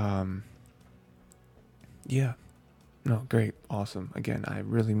 Yeah, no, great, awesome. Again, I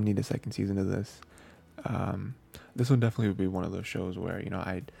really need a second season of this. This will definitely be one of those shows where,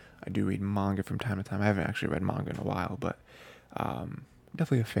 I do read manga from time to time. I haven't actually read manga in a while, but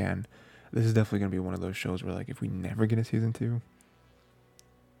definitely a fan. This is definitely going to be one of those shows where, like, if we never get a season 2,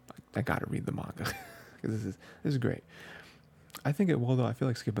 I got to read the manga. Because this is great. I think it will, though. I feel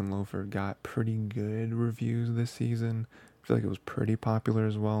like Skip and Loafer got pretty good reviews this season. I feel like it was pretty popular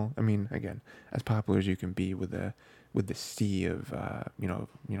as well. I mean, again, as popular as you can be with the sea of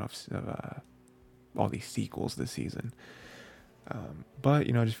all these sequels this season. But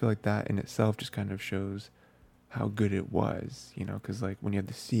I just feel like that in itself just kind of shows how good it was. Because like when you have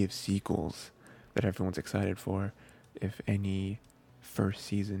the sea of sequels that everyone's excited for, if any first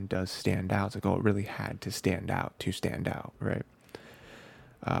season does stand out, it's like, oh, it really had to stand out, right?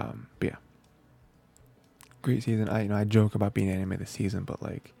 But yeah, great season. I joke about being anime this season, but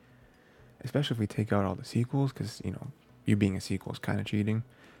like, especially if we take out all the sequels, because you being a sequel is kind of cheating.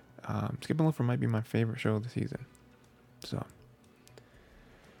 Skip and Loafer might be my favorite show of the season. So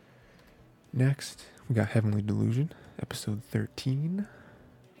Next, we got Heavenly Delusion, episode 13.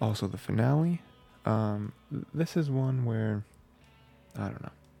 Also the finale. This is one where, I don't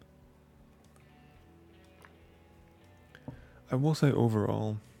know. I will say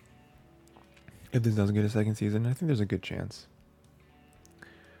overall, if this does get a second season, I think there's a good chance.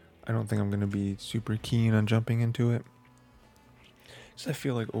 I don't think I'm going to be super keen on jumping into it. Just I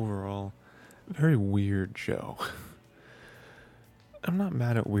feel like overall, very weird show. I'm not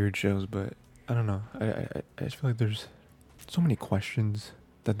mad at weird shows, but I don't know. I just feel like there's so many questions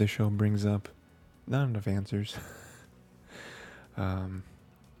that the show brings up. Not enough answers. Just kind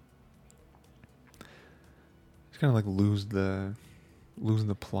of like lose the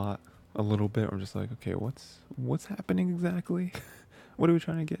plot a little bit, or just like, okay, what's happening exactly? What are we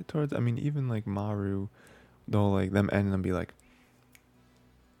trying to get towards? I mean, even like Maru, they'll like them end and be like,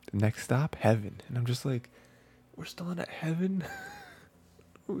 next stop, heaven, and I'm just like, we're still in at heaven.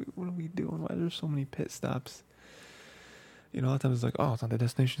 What are we doing? Why are there so many pit stops? You know, a lot of times it's like, oh, it's not the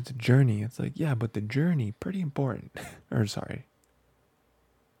destination, it's a journey. It's like, yeah, but the journey, pretty important. Or sorry,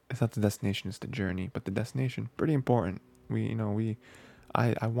 it's not the destination, it's the journey. But the destination, pretty important.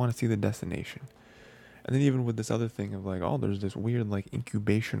 I want to see the destination. And then even with this other thing of like, oh, there's this weird like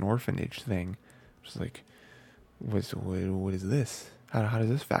incubation orphanage thing. Just like, what is this? How does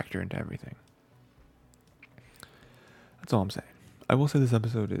this factor into everything? That's all I'm saying. I will say this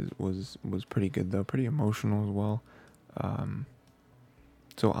episode was pretty good though, pretty emotional as well.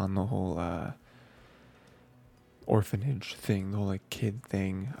 So on the whole orphanage thing, the whole like kid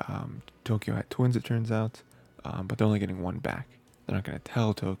thing, Tokyo had twins, it turns out, but they're only getting one back. They're not going to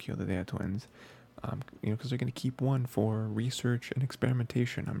tell Tokyo that they had twins, because they're going to keep one for research and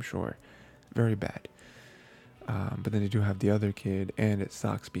experimentation, I'm sure. Very bad. But then they do have the other kid, and it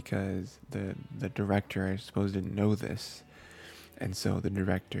sucks because the director, I suppose, didn't know this. And so the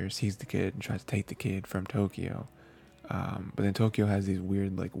director sees the kid and tries to take the kid from Tokyo. But then Tokyo has these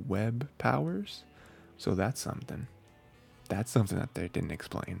weird like web powers. So that's something. That's something that they didn't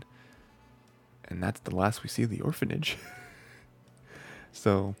explain. And that's the last we see of the orphanage.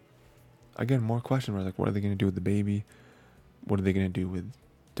 So, again, more questions. We're like, what are they going to do with the baby? What are they going to do with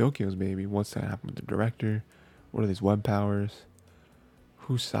Tokyo's baby? What's going to happen with the director? What are these web powers?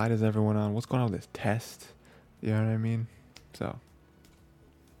 Whose side is everyone on? What's going on with this test? You know what I mean? So,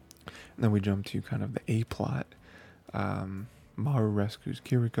 and then we jump to kind of the A plot. Maru rescues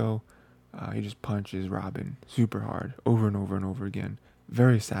Kiriko. He just punches Robin super hard over and over and over again.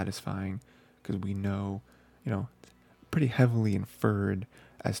 Very satisfying because we know, pretty heavily inferred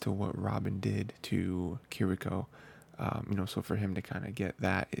as to what Robin did to Kiriko. So for him to kind of get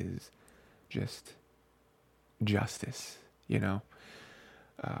that is just justice,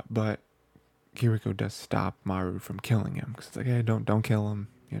 But Kiriko does stop Maru from killing him because it's like, hey, don't kill him,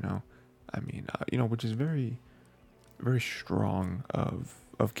 which is very, very strong of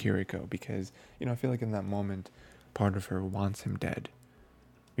Kiriko because, I feel like in that moment, part of her wants him dead,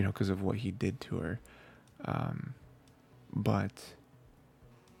 because of what he did to her. But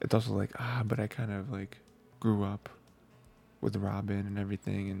it's also like, but I kind of like grew up with Robin and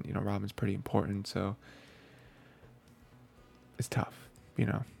everything, and, Robin's pretty important, so it's tough,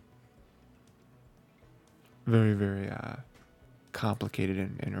 Very, very complicated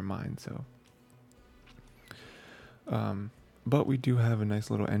in her mind, so. But we do have a nice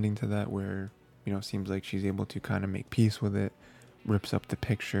little ending to that where, it seems like she's able to kind of make peace with it, rips up the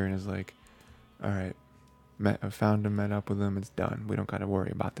picture and is like, all right, I found him, met up with him, it's done. We don't got to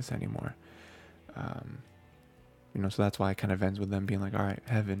worry about this anymore. So that's why it kind of ends with them being like, all right,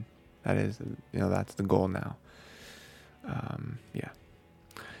 heaven, that is, that's the goal now. Yeah.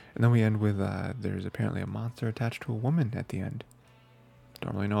 And then we end with, there's apparently a monster attached to a woman at the end.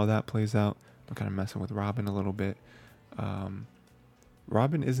 Don't really know how that plays out. I'm kind of messing with Robin a little bit.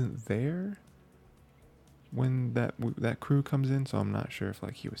 Robin isn't there when that crew comes in, so I'm not sure if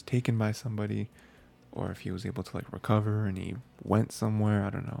like he was taken by somebody or if he was able to like recover and he went somewhere. I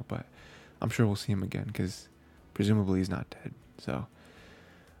don't know, but I'm sure we'll see him again because presumably he's not dead. So,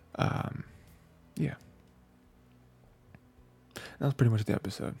 yeah. That was pretty much the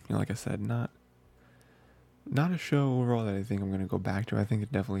episode. Like I said, not a show overall that I think I'm going to go back to. I think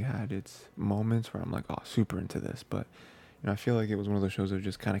it definitely had its moments where I'm like, oh, super into this. But, I feel like it was one of those shows that was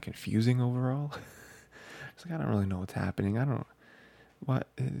just kind of confusing overall. It's like, I don't really know what's happening.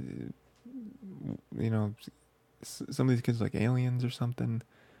 Some of these kids are like aliens or something.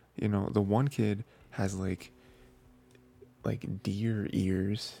 The one kid has like deer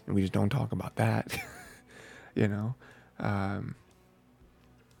ears, and we just don't talk about that. I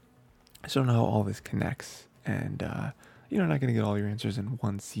just don't know how all this connects. And, you're not gonna get all your answers in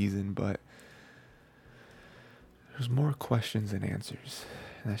one season, but there's more questions than answers.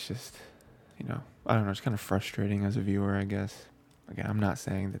 And that's just, I don't know, it's kind of frustrating as a viewer, I guess. Again, I'm not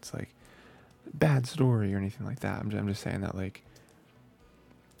saying that's like bad story or anything like that. I'm just saying that like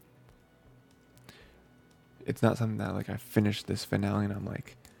it's not something that like I finished this finale and I'm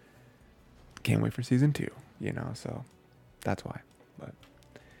like can't wait for season 2, so that's why. But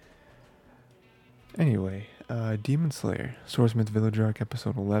anyway, Demon Slayer, Swordsmith Village Arc,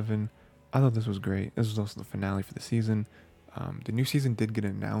 episode 11. I thought this was great. This was also the finale for the season. The new season did get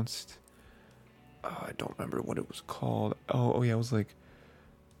announced. I don't remember what it was called. Oh yeah, it was like,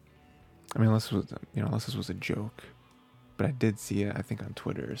 I mean, unless this was a joke, but I did see it, I think on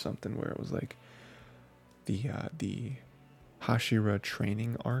Twitter or something, where it was like the Hashira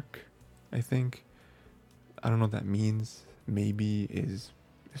training arc, I think. I don't know what that means. Maybe is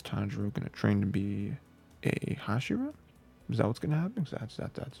Tanjiro gonna train to be a Hashira? Is that what's gonna happen? So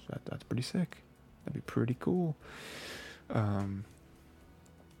that's pretty sick. That'd be pretty cool.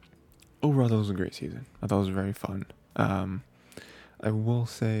 Overall, that was a great season. I thought it was very fun. I will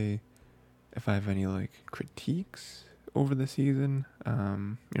say, if I have any like critiques over the season,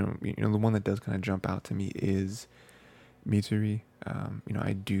 the one that does kind of jump out to me is Mitsuri.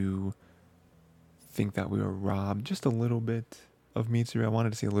 I do think that we were robbed just a little bit of Mitsuri. I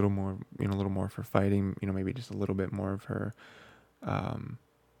wanted to see a little more for fighting. Maybe just a little bit more of her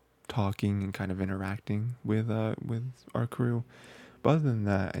talking and kind of interacting with our crew. But other than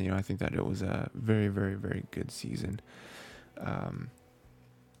that, I think that it was a very, very, very good season.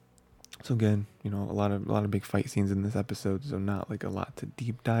 So again, a lot of big fight scenes in this episode, so not like a lot to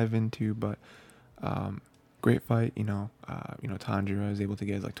deep dive into, but great fight. Tanjiro is able to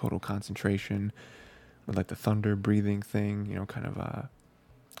get his like total concentration with like the thunder breathing thing. Kind of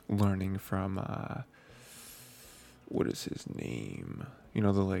learning from what is his name?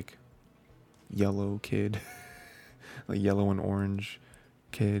 The like yellow kid, like yellow and orange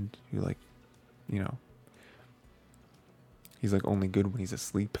kid who like, he's like only good when he's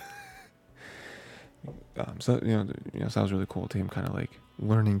asleep. So that was really cool to him, kind of like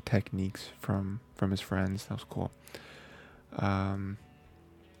learning techniques from his friends. That was cool.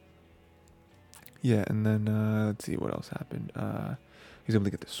 Yeah, and then let's see what else happened. He's able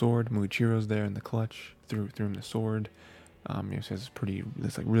to get the sword. Muichiro's there in the clutch, threw him the sword. So it's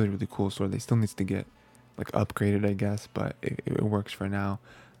this like really, really cool sword. They still needs to get like upgraded, I guess, but it works for now.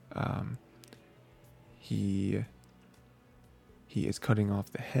 He is cutting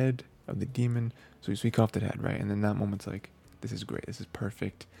off the head of the demon, so he cut off the head, right? And then that moment's like, this is great, this is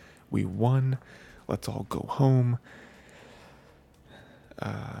perfect, we won, let's all go home.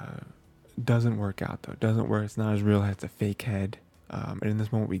 Doesn't work out though. Doesn't work. It's not as real as a fake head. And in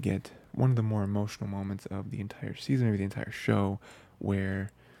this moment, we get one of the more emotional moments of the entire season, maybe the entire show, where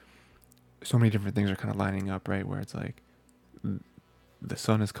so many different things are kind of lining up, right? Where it's like the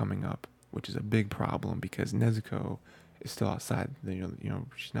sun is coming up, which is a big problem because Nezuko is still outside.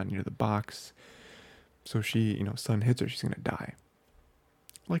 She's not near the box, so she, sun hits her, she's gonna die,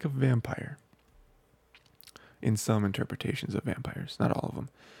 like a vampire. In some interpretations of vampires, not all of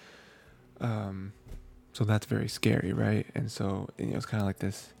them. So that's very scary, right? And so it's kind of like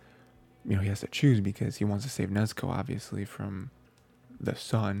this. He has to choose because he wants to save Nezuko, obviously, from the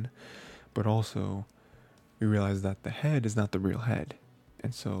sun, but also we realize that the head is not the real head,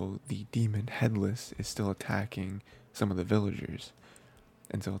 and so the demon headless is still attacking some of the villagers,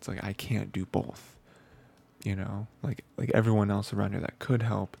 and so it's like I can't do both. Like everyone else around here that could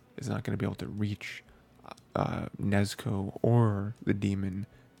help is not going to be able to reach Nezuko or the demon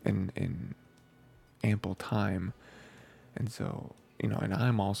in ample time, and so and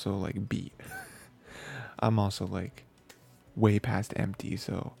I'm also like beat. I'm also like way past empty,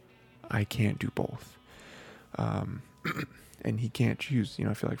 so I can't do both. And he can't choose.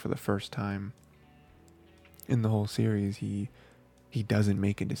 I feel like for the first time in the whole series, he doesn't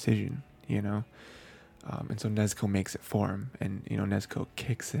make a decision. And so Nezuko makes it for him, and Nezuko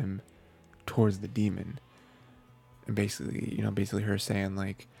kicks him towards the demon, and basically her saying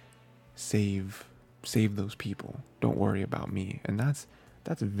like, save those people, don't worry about me. And that's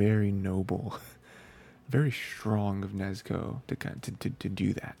very noble, very strong of Nezuko to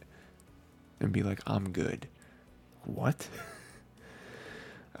do that and be like, I'm good. What?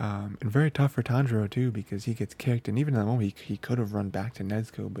 And very tough for Tanjiro too, because he gets kicked, and even in that moment he could have run back to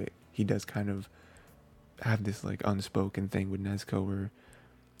Nezuko, but he does kind of have this like unspoken thing with Nezuko where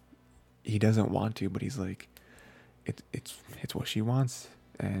he doesn't want to, but he's like, it's what she wants.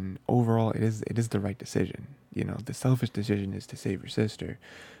 And overall, it is the right decision. The selfish decision is to save your sister,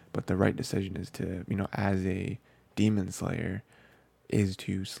 but the right decision is to, as a demon slayer is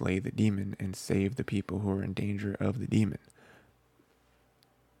to slay the demon and save the people who are in danger of the demon.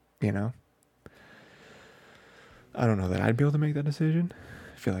 You know? I don't know that I'd be able to make that decision.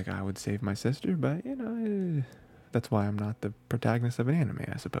 I feel like I would save my sister, but that's why I'm not the protagonist of an anime,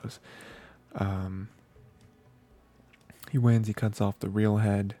 I suppose. He wins, he cuts off the real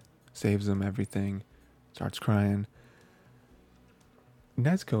head, saves him everything, starts crying.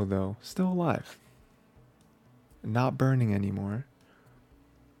 Nezuko, though, still alive. Not burning anymore.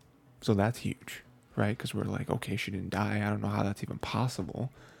 So that's huge, right? Because we're like, okay, she didn't die. I don't know how that's even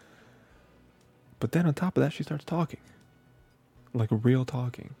possible. But then on top of that, she starts talking. Like real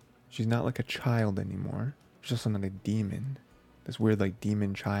talking. She's not like a child anymore. She's also not a demon. This weird like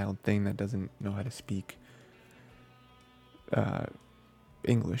demon child thing that doesn't know how to speak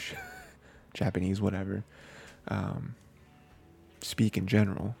English, Japanese, whatever. Speak in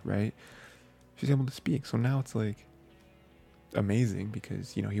general, right? She's able to speak. So now it's like amazing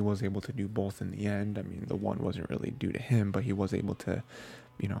because, he was able to do both in the end. I mean, the one wasn't really due to him, but he was able to,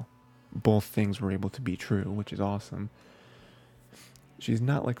 both things were able to be true, which is awesome. She's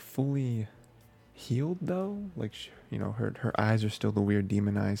not like fully healed though. Like, her eyes are still the weird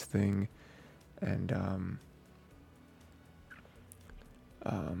demonized thing. And,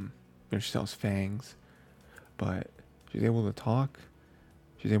 she still has fangs, but she's able to talk.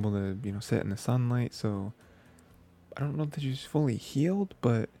 She's able to, sit in the sunlight. So I don't know that she's fully healed,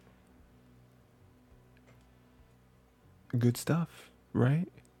 but good stuff, right?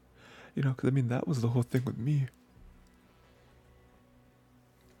 Because I mean, that was the whole thing with me.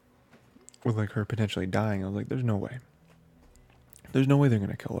 With like her potentially dying, I was like, there's no way. There's no way they're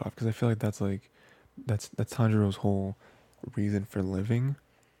gonna kill her off, because I feel like that's Tanjiro's whole reason for living,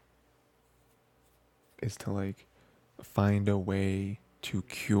 is to like find a way to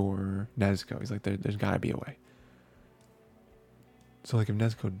cure Nezuko. He's like, there's gotta be a way. So like if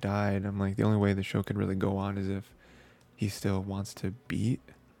Nezuko died, I'm like, the only way the show could really go on is if he still wants to beat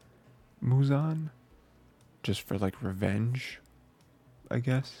Muzan, just for like revenge, I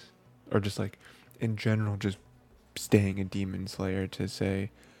guess. Or just like in general, just staying a demon slayer to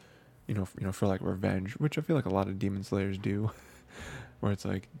say, for like revenge, which I feel like a lot of demon slayers do, where it's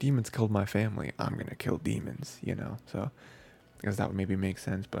like, demons killed my family, I'm gonna kill demons, so I guess that would maybe make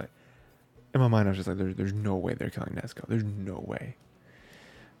sense. But in my mind, I was just like, there's no way they're killing Nezuko. There's no way.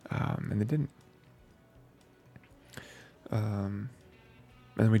 And they didn't. And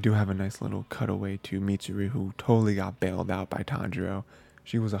then we do have a nice little cutaway to Mitsuru, who totally got bailed out by Tanjiro.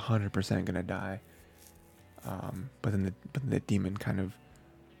 She was 100% gonna die. But then the demon kind of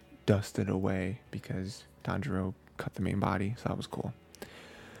dusted away because Tanjiro cut the main body, so that was cool.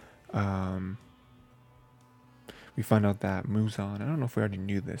 We find out that Muzan, I don't know if we already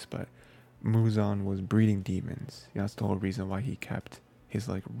knew this, but Muzan was breeding demons. That's the whole reason why he kept his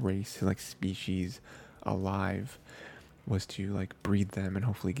like race, his like species alive, was to like breed them and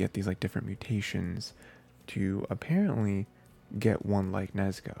hopefully get these like different mutations to apparently get one like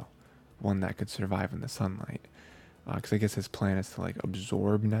Nezuko, one that could survive in the sunlight. Because I guess his plan is to like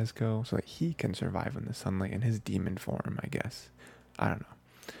absorb Nezuko so that he can survive in the sunlight in his demon form, I guess. I don't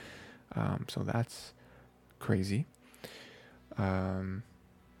know. So that's crazy.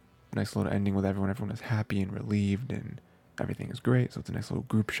 Nice little ending with everyone. Everyone is happy and relieved and everything is great. So it's a nice little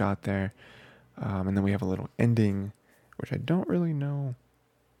group shot there. And then we have a little ending, which I don't really know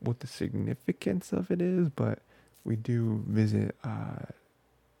what the significance of it is, but we do visit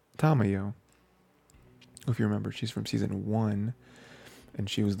Tamayo. If you remember, she's from season 1, and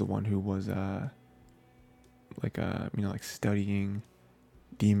she was the one who was like studying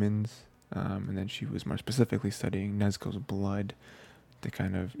demons, and then she was more specifically studying Nezuko's blood to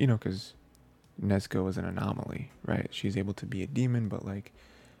kind of, because Nezuko is an anomaly, right? She's able to be a demon, but like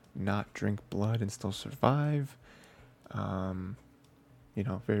not drink blood and still survive.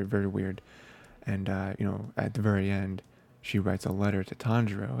 Very, very weird. And, at the very end, she writes a letter to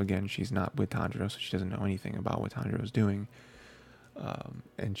Tanjiro. Again, she's not with Tanjiro, so she doesn't know anything about what Tanjiro's doing.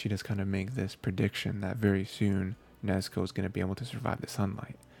 And she just kind of make this prediction that very soon Nezuko is going to be able to survive the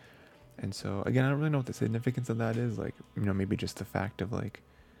sunlight. And so, again, I don't really know what the significance of that is. Like, maybe just the fact of, like,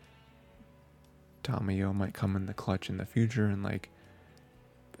 Tamayo might come in the clutch in the future and, like,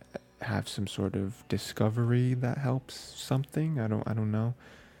 have some sort of discovery that helps something. I don't know.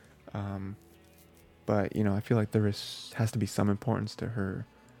 But, I feel like there has to be some importance to her,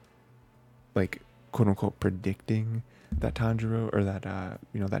 like, quote unquote, predicting that Tanjiro, or that, that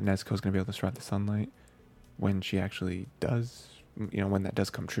Nezuko is going to be able to survive the sunlight when she actually does, when that does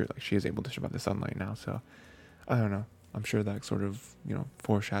come true. Like, she is able to survive the sunlight now. So, I don't know. I'm sure that sort of,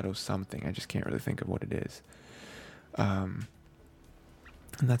 foreshadows something. I just can't really think of what it is. Um,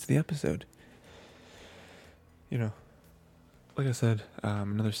 and that's the episode. You know, like I said,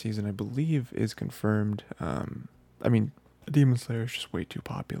 another season I believe is confirmed. I mean, Demon Slayer is just way too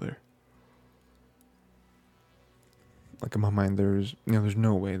popular. Like in my mind, there's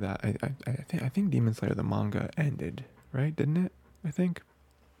no way that I think Demon Slayer the manga ended, right? Didn't it? I think.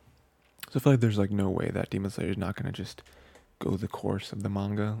 So I feel like there's like no way that Demon Slayer is not gonna just go the course of the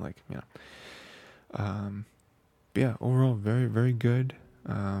manga. Like um, but yeah, overall very very good.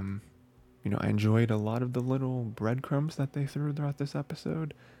 I enjoyed a lot of the little breadcrumbs that they threw throughout this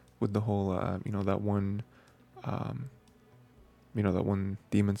episode, with the whole um, that one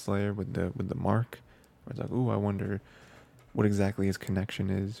Demon Slayer with the mark. Where it's like, ooh, I wonder what exactly his connection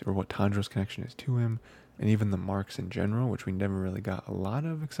is, or what Tanjiro's connection is to him, and even the marks in general, which we never really got a lot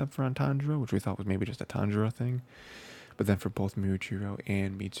of except for on Tanjiro, which we thought was maybe just a Tanjiro thing. But then for both Miuchiro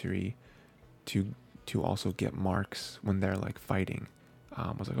and Mitsuri to also get marks when they're like fighting,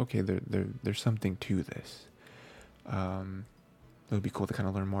 I was like, okay, there's something to this. It would be cool to kind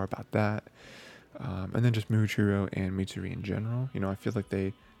of learn more about that. And then just Miuchiro and Mitsuri in general. I feel like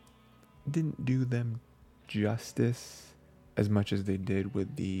they didn't do them justice as much as they did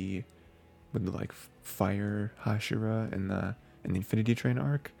with the like fire Hashira in the Infinity Train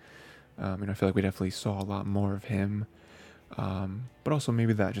arc. I feel like we definitely saw a lot more of him. But also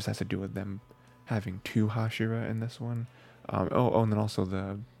maybe that just has to do with them having two Hashira in this one. And then also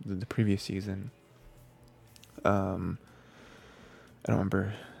the previous season. I don't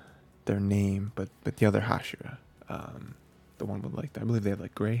remember their name, but the other Hashira, the one with like I believe they had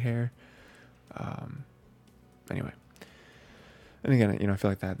like gray hair. Anyway, and again, I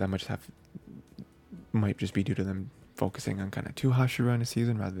feel like that might just be due to them focusing on kind of two Hashira in a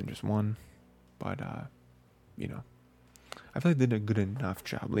season rather than just one. But I feel like they did a good enough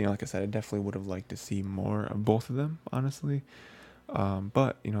job. Like I said, I definitely would have liked to see more of both of them, honestly.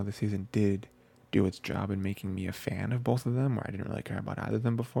 But the season did do its job in making me a fan of both of them, where I didn't really care about either of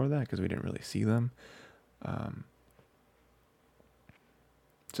them before that because we didn't really see them.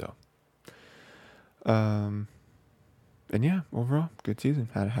 So, and yeah, overall, good season.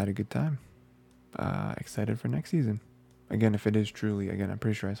 Had a good time. Excited for next season. Again, if it is truly, I'm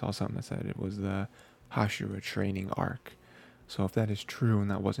pretty sure I saw something that said it was the Hashira training arc. So if that is true and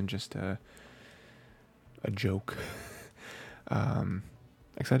that wasn't just a joke,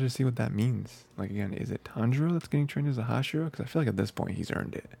 excited to see what that means. Like again, is it Tanjiro that's getting trained as a Hashira? Because I feel like at this point he's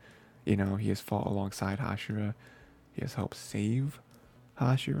earned it. He has fought alongside Hashira. He has helped save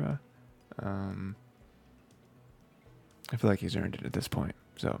Hashira. I feel like he's earned it at this point.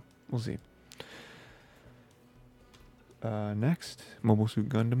 So we'll see. Next, Mobile Suit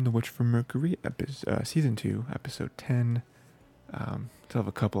Gundam: The Witch from Mercury, season 2, episode 10. Still have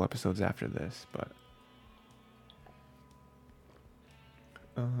a couple episodes after this, but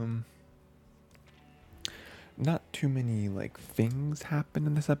not too many like things happen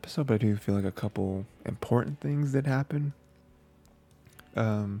in this episode, but I do feel like a couple important things did happen. We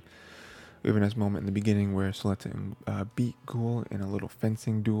have a nice moment in the beginning where Suletta beat Ghoul in a little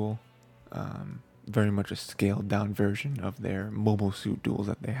fencing duel. Very much a scaled down version of their mobile suit duels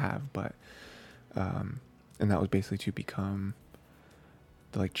that they have, but and that was basically to become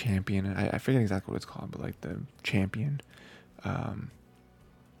the like champion. I forget exactly what it's called, but like the champion.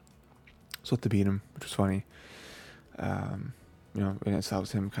 Suletta beat him, which was funny. And that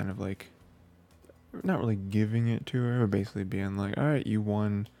was him kind of like not really giving it to her, but basically being like, all right, you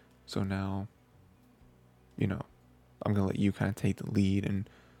won, so now I'm gonna let you kind of take the lead and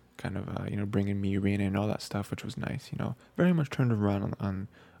kind of bringing me Miurina and all that stuff, which was nice. Very much turned around on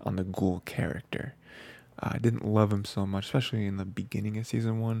the Ghoul character. I didn't love him so much, especially in the beginning of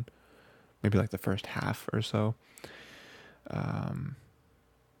season 1, maybe like the first half or so. And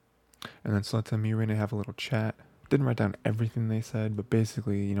then Suletta and Miurina have a little chat. Didn't write down everything they said, but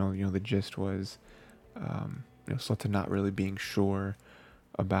basically, the gist was, Suletta not really being sure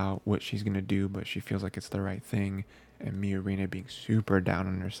about what she's gonna do, but she feels like it's the right thing, and Miurina being super down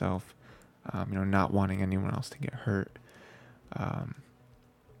on herself, not wanting anyone else to get hurt,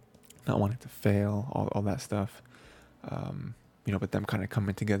 not wanting to fail, all that stuff, but them kind of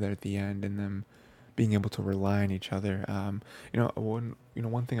coming together at the end and them being able to rely on each other.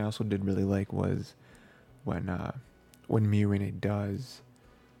 One thing I also did really like was when Miurina does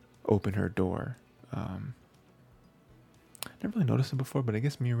open her door. I never really noticed it before, but I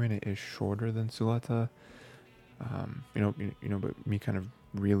guess Miurina is shorter than Suletta. But me kind of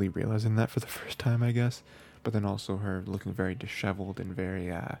really realizing that for the first time, I guess. But then also her looking very disheveled and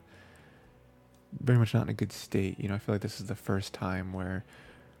very much not in a good state. I feel like this is the first time where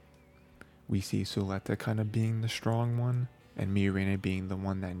we see Suletta kind of being the strong one, and Miorine being the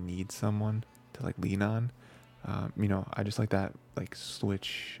one that needs someone to like lean on. I just like that like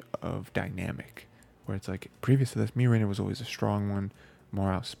switch of dynamic, where it's like previous to this, Miorine was always a strong one,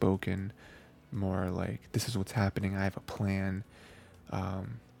 more outspoken, more like this is what's happening. I have a plan.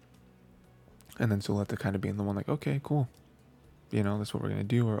 And then Suletta kind of being the one like, okay, cool, that's what we're gonna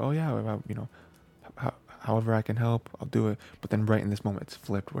do, or oh yeah, however I can help, I'll do it. But then right in this moment, it's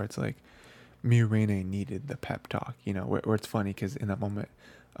flipped where it's like Miorine needed the pep talk, where it's funny because in that moment,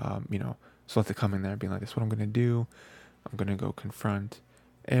 Suletta coming there being like, this is what I'm gonna do. I'm gonna go confront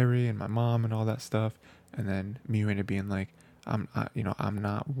Eri and my mom and all that stuff, and then Miorine being like, I'm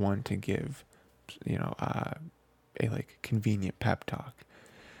not one to give, a like convenient pep talk.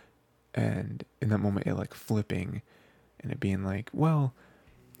 And in that moment, it like flipping and it being like, well,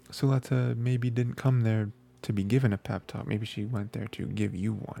 Suletta maybe didn't come there to be given a pep talk. Maybe she went there to give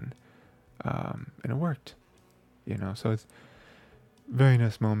you one. And it worked, so it's very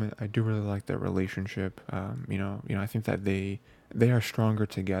nice moment. I do really like their relationship. I think that they are stronger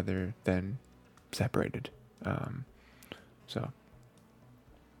together than separated. So,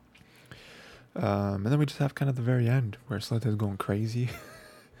 and then we just have kind of the very end where Suletta is going crazy.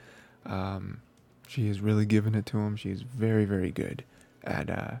 She is really giving it to him. She's very, very good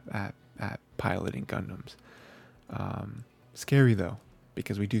at piloting Gundams. Scary though,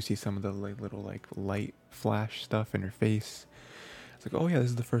 because we do see some of the little light flash stuff in her face. It's like, oh yeah, this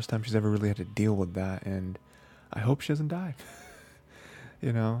is the first time she's ever really had to deal with that, and I hope she doesn't die.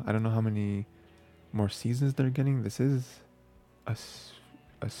 I don't know how many more seasons they're getting. This is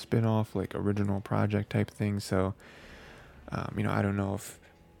a spin-off, like original project type thing, so I don't know if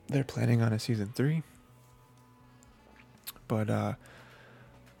they're planning on a season 3, but I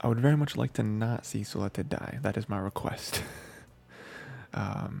would very much like to not see Suletta die. That is my request.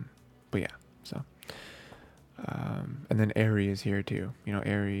 But yeah, so and then Eri is here too.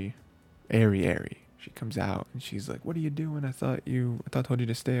 Eri. She comes out and she's like, "What are you doing? I thought I told you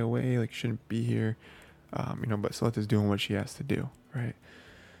to stay away. Like, you shouldn't be here." But Suletta's doing what she has to do, right?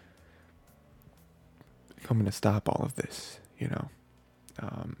 Coming to stop all of this, So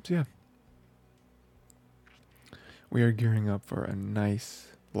yeah, we are gearing up for a nice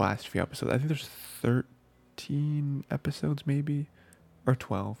last few episodes. I think there's 13 episodes, maybe, or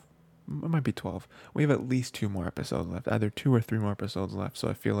 12. It might be 12. We have at least 2 more episodes left, either 2 or 3 more episodes left. So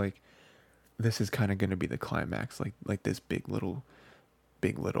I feel like this is kind of going to be the climax, like this big little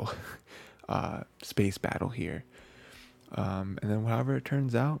space battle here. And then however it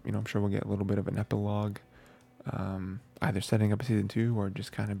turns out, I'm sure we'll get a little bit of an epilogue, either setting up a season 2 or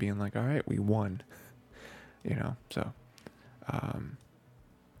just kind of being like, all right, we won, so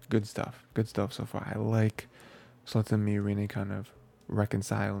good stuff so far. I like Suletta and Miorine kind of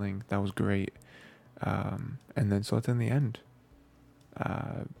reconciling. That was great. And then Suletta in the end,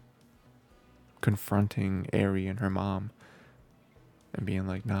 confronting Eri and her mom and being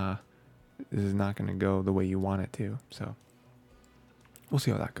like, nah, this is not going to go the way you want it to. So we'll see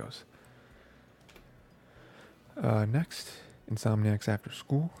how that goes. Next, Insomniacs After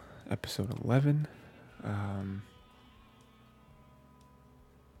School, episode 11.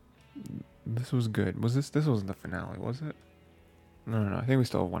 This was good. This wasn't the finale, was it? No. I think we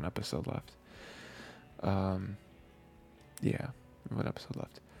still have 1 episode left. Yeah, 1 episode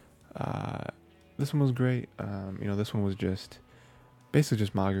left. This one was great. This one was basically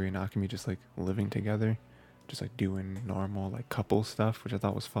just Magari and Akemi just like living together, just like doing normal like couple stuff, which I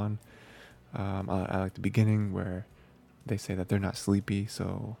thought was fun. I like the beginning where they say that they're not sleepy,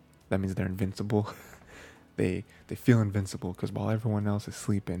 so that means they're invincible. They feel invincible because while everyone else is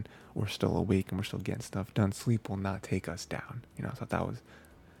sleeping, we're still awake and we're still getting stuff done. Sleep will not take us down. I thought that was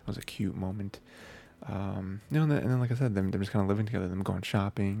a cute moment. And then like I said, them just kind of living together, them going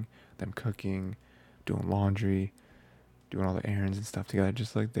shopping, them cooking, doing laundry, doing all the errands and stuff together,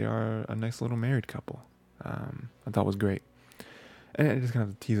 just like they are a nice little married couple. I thought was great. And it just kind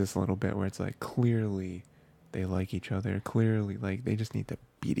of teases us a little bit where it's like clearly they like each other, clearly like they just need to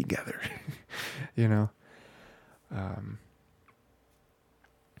be together,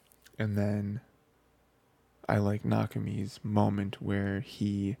 And then I like Nakami's moment where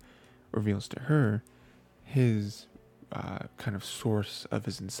he reveals to her his kind of source of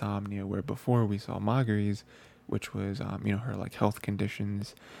his insomnia, where before we saw Magari's, which was her like health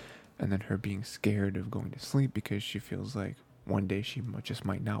conditions, and then her being scared of going to sleep because she feels like one day she just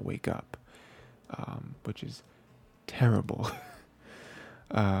might not wake up, which is terrible.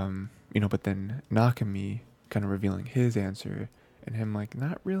 But then Nakami kind of revealing his answer and him like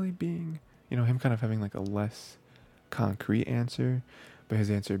not really being, him kind of having like a less concrete answer, but his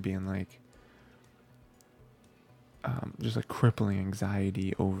answer being like, just like crippling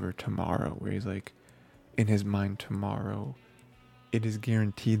anxiety over tomorrow, where he's like, in his mind, tomorrow, it is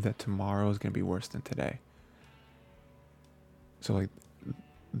guaranteed that tomorrow is going to be worse than today. So like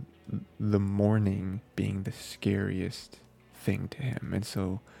the morning being the scariest thing to him, and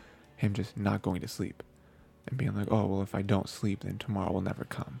so him just not going to sleep and being like, oh well, if I don't sleep, then tomorrow will never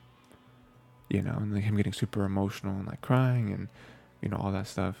come, and like him getting super emotional and like crying and all that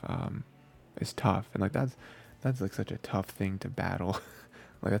stuff is tough, and like that's like such a tough thing to battle.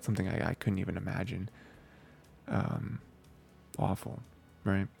 Like that's something I couldn't even imagine. Awful,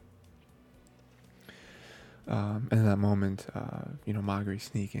 right? And in that moment, Magri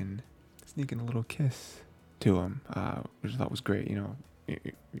sneaking a little kiss to him, which I thought was great.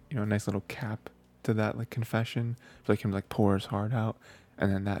 A nice little cap to that like confession, for like him to, like pour his heart out,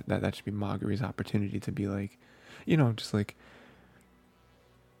 and then that should be Magri's opportunity to be like, just like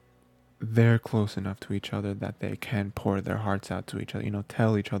they're close enough to each other that they can pour their hearts out to each other.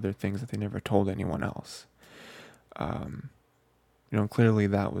 Tell each other things that they never told anyone else. Clearly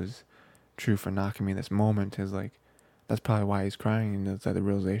that was true for Nakami in this moment. Is like that's probably why he's crying, and it's like the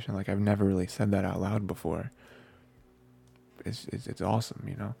realization like I've never really said that out loud before. It's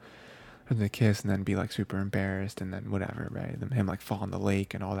awesome, and the kiss, and then be like super embarrassed, and then whatever, right? Then him like fall in the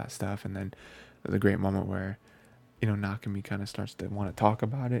lake and all that stuff, and then there's a great moment where Nakami kind of starts to want to talk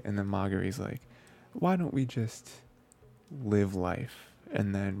about it, and then Magari's like, why don't we just live life,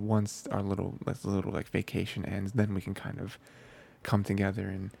 and then once our little like vacation ends, then we can kind of come together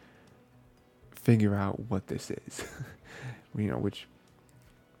and figure out what this is. Which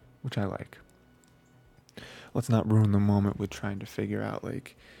I like. Let's not ruin the moment with trying to figure out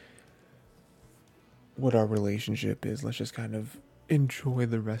like what our relationship is. Let's just kind of enjoy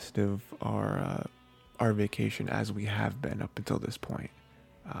the rest of our vacation as we have been up until this point,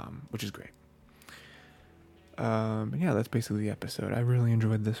 which is great. Yeah, that's basically the episode. I really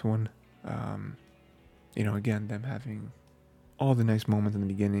enjoyed this one. Again, them having all the nice moments in the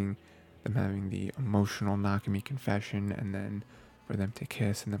beginning, them having the emotional Nakami confession, and then for them to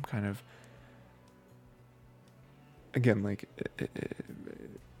kiss, and them kind of, again, like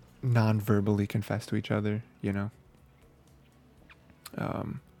non-verbally confess to each other, and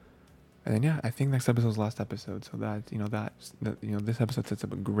then I think next episode's last episode, so that this episode sets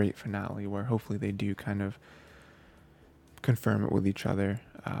up a great finale where hopefully they do kind of confirm it with each other,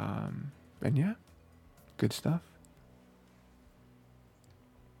 and yeah, good stuff.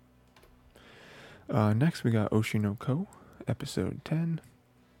 Next we got Oshinoko, episode 10.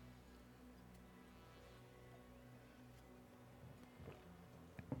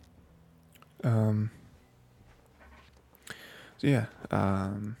 So yeah,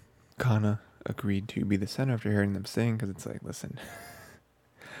 Kana agreed to be the center after hearing them sing, because it's like, listen,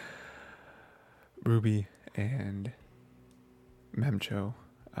 Ruby and Memcho,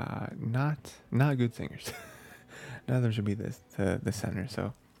 not good singers. None of them should be the center.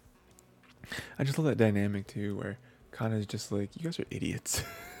 So I just love that dynamic too, where Kana's just like, you guys are idiots.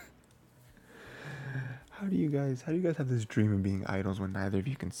 How do you guys have this dream of being idols when neither of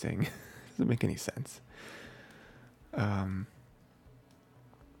you can sing? Doesn't make any sense.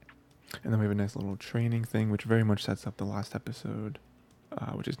 And then we have a nice little training thing, which very much sets up the last episode,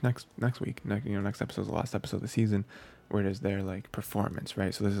 which is next week. Next episode is the last episode of the season, where it is their like performance,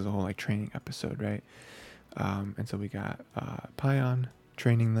 right? So this is a whole like training episode, right? And so we got Payan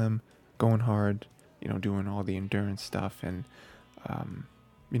training them, going hard, doing all the endurance stuff, and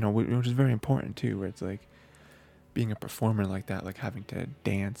which is very important too, where it's like being a performer like that, like having to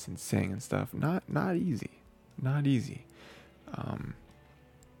dance and sing and stuff, not easy.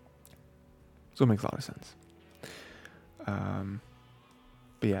 So it makes a lot of sense.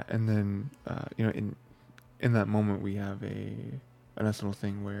 But yeah, and then in that moment we have a nice little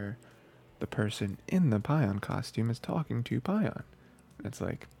thing where the person in the Payan costume is talking to Payan. It's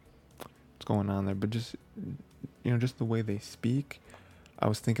like, what's going on there? But just just the way they speak, I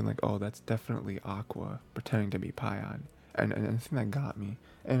was thinking like, oh, that's definitely Aqua pretending to be Payan. And the thing that got me,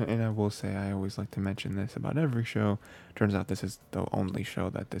 and I will say, I always like to mention this about every show. Turns out this is the only show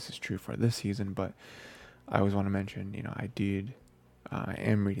that this is true for this season, but I always want to mention, I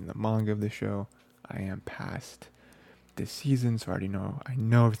am reading the manga of the show. I am past this season, so I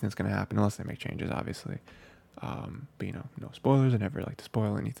know everything's going to happen, unless they make changes, obviously. But, no spoilers. I never like to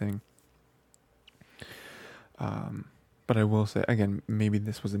spoil anything. But I will say, again, maybe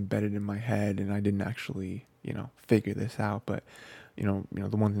this was embedded in my head and I didn't actually, figure this out. But,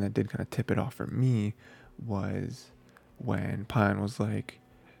 the one thing that did kind of tip it off for me was when Payan was like,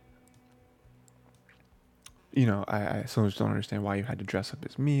 I still just don't understand why you had to dress up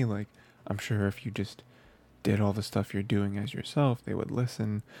as me. Like, I'm sure if you just did all the stuff you're doing as yourself, they would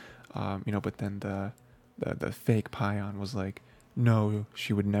listen. But then the fake Pion was like, no,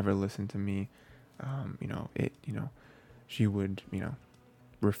 she would never listen to me. She would,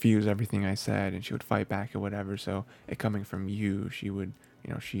 refuse everything I said, and she would fight back or whatever. So it coming from you, she would,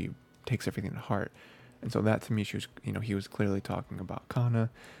 she takes everything to heart. And so that to me, he was clearly talking about Kana.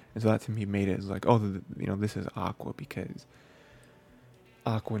 And so that to me made it as like, oh, this is Aqua, because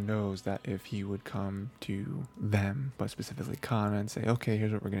Aqua knows that if he would come to them, but specifically Kana, and say, okay,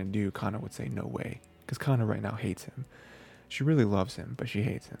 here's what we're going to do, Kana would say, no way. Because Kana right now hates him. She really loves him, but she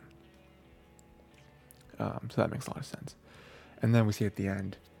hates him. So that makes a lot of sense. And then we see at the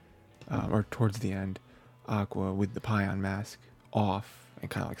end, or towards the end, Aqua with the Pion mask off and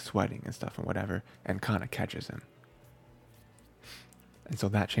kind of like sweating and stuff and whatever, and Kana catches him. And so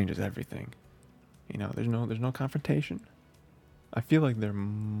that changes everything. There's no confrontation. I feel like there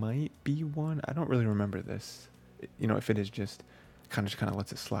might be one. I don't really remember this. If it is just kind of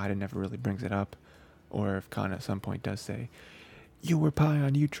lets it slide and never really brings it up, or if Kana at some point does say, "You were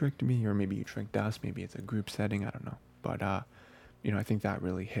Pion, you tricked me," or maybe you tricked us. Maybe it's a group setting. I don't know. But I think that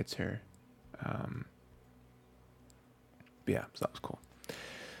really hits her. Yeah, so that was cool.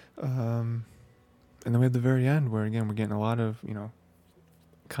 And then we have the very end where again we're getting a lot of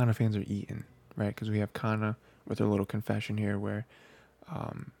Kana fans are eaten, right? Because we have Kana with her little confession here where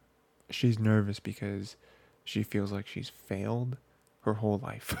she's nervous because she feels like she's failed her whole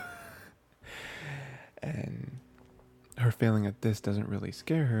life. And her failing at this doesn't really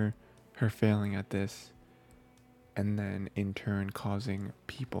scare her. Her failing at this and then in turn causing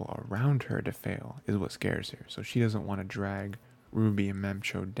people around her to fail is what scares her. So she doesn't want to drag Ruby and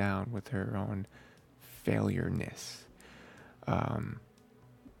Memcho down with her own failure-ness.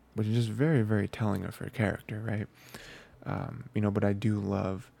 Which is just very, very telling of her character, right? But I do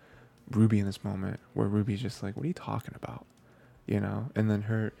love Ruby in this moment where Ruby's just like, what are you talking about? And then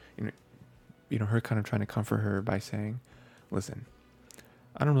her, her kind of trying to comfort her by saying, listen,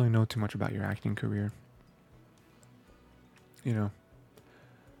 I don't really know too much about your acting career,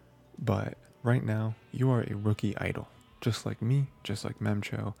 but right now you are a rookie idol, just like me, just like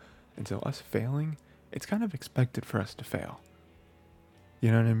Memcho. And so us failing, it's kind of expected for us to fail.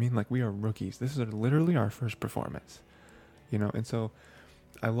 You know what I mean? Like, we are rookies. This is literally our first performance, And so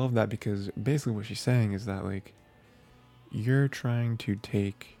I love that because basically what she's saying is that, like, you're trying to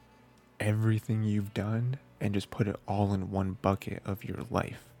take everything you've done and just put it all in one bucket of your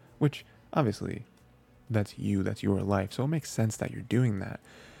life, which obviously that's you, that's your life. So it makes sense that you're doing that.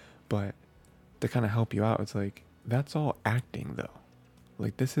 But to kind of help you out, it's like, that's all acting though.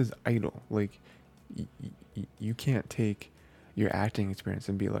 Like, this is idol. Like, you can't take your acting experience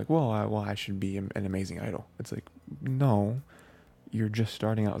and be like, I should be an amazing idol. It's like, no, you're just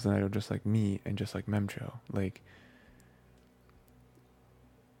starting out as an idol just like me and just like Memcho. Like,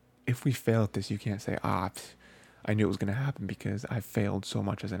 if we fail at this, you can't say, I knew it was going to happen because I failed so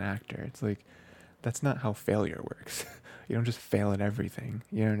much as an actor. It's like, that's not how failure works. You don't just fail at everything.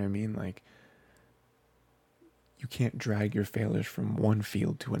 You know what I mean? Like, you can't drag your failures from one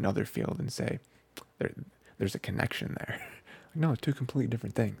field to another field and say, there's a connection there. No, it's two completely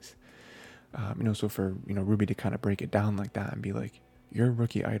different things. So for, Ruby to kind of break it down like that and be like, you're a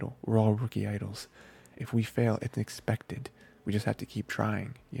rookie idol. We're all rookie idols. If we fail, it's expected. We just have to keep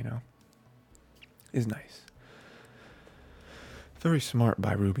trying, is nice. Very smart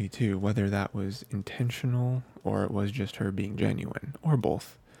by Ruby too, whether that was intentional or it was just her being genuine, or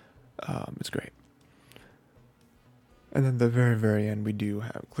both. It's great. And then the very, very end, we do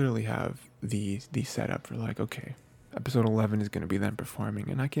clearly have the setup for like, okay, episode 11 is going to be them performing,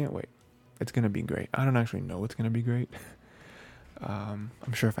 and I can't wait. It's going to be great. I don't actually know it's going to be great. I'm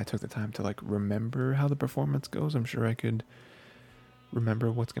sure if I took the time to like remember how the performance goes, I'm sure I could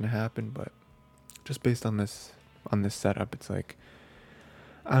remember what's going to happen, but just based on this setup, it's like,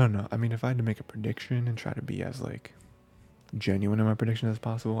 I don't know. I mean, if I had to make a prediction and try to be as like genuine in my prediction as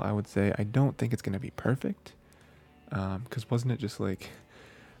possible, I would say I don't think it's going to be perfect. Because wasn't it just like,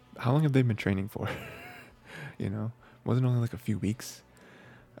 how long have they been training for? Wasn't it only like a few weeks?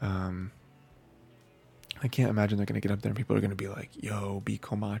 I can't imagine they're going to get up there and people are going to be like, yo, Beat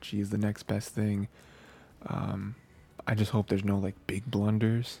Komachi is the next best thing. I just hope there's no like big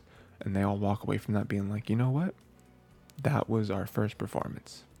blunders and they all walk away from that being like, you know what? That was our first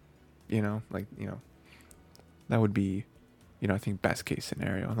performance. That would be, I think best case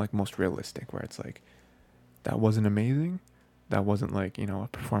scenario and like most realistic, where it's like, that wasn't amazing. That wasn't like, a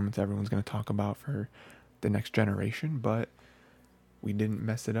performance everyone's going to talk about for the next generation, but we didn't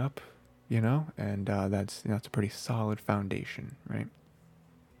mess it up, and that's a pretty solid foundation, right?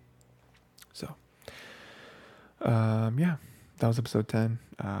 So Yeah, that was episode 10.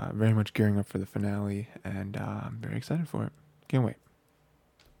 Very much gearing up for the finale, and I'm very excited for it. Can't wait.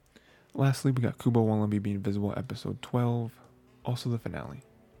 Lastly, we got Kubo Won't Let Me Be Invisible, episode 12, also the finale.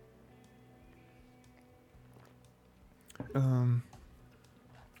 So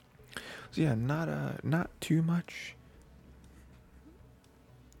yeah, not too much.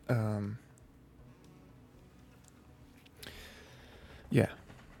 Yeah,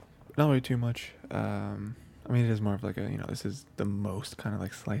 not really too much. I mean, it is more of like a, this is the most kind of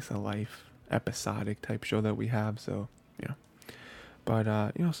like slice of life episodic type show that we have. So, you know, but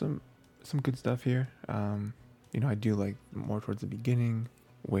some good stuff here. I do like more towards the beginning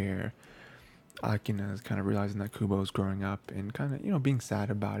where Akina is kind of realizing that Kubo is growing up and kind of, being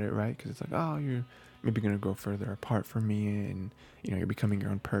sad about it, right? Because it's like, oh, you're maybe going to grow further apart from me and, you're becoming your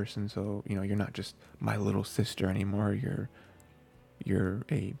own person. So, you're not just my little sister anymore. You're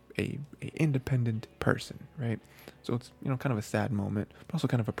a independent person, right? So it's, kind of a sad moment, but also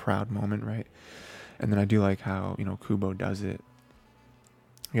kind of a proud moment, right? And then I do like how, Kubo does it.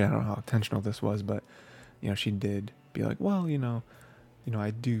 Yeah, I don't know how intentional this was, but, she did be like, well,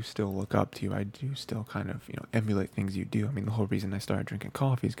 I do still look up to you. I do still kind of, emulate things you do. I mean, the whole reason I started drinking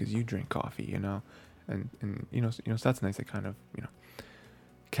coffee is because you drink coffee, and so that's nice. It kind of,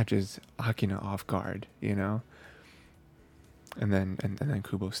 catches Akina off guard, and then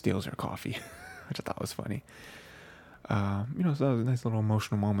Kubo steals her coffee, which I thought was funny. So that was a nice little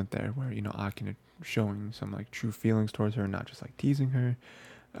emotional moment there where, Akina showing some like true feelings towards her, not just like teasing her.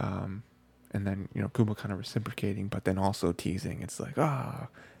 And then, Kubo kind of reciprocating, but then also teasing. It's like,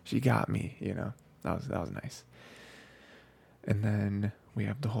 she got me, that was nice. And then we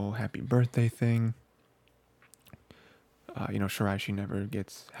have the whole happy birthday thing. Shiraishi never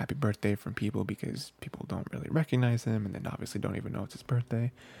gets happy birthday from people because people don't really recognize him and then obviously don't even know it's his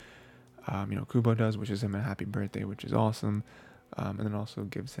birthday. Kubo does, which him a happy birthday, which is awesome. And then also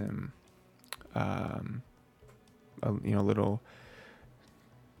gives him, a little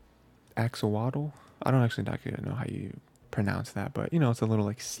axolotl. I don't actually know how you pronounce that, but it's a little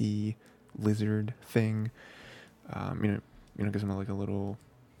like sea lizard thing. Gives him like a little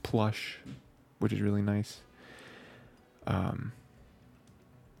plush, which is really nice. And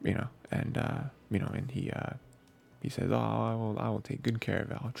he says, "Oh, I will take good care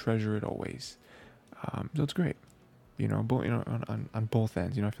of it. I'll treasure it always." So it's great. On both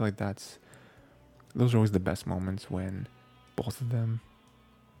ends. I feel like those are always the best moments when both of them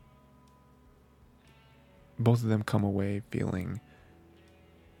come away feeling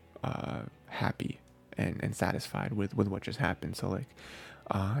happy and satisfied with what just happened. So like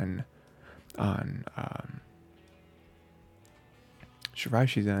on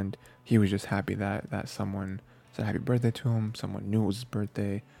Shiraishi's end, he was just happy that someone said happy birthday to him. Someone knew it was his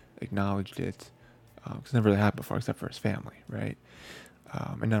birthday, acknowledged it, because it never really happened before except for his family, right?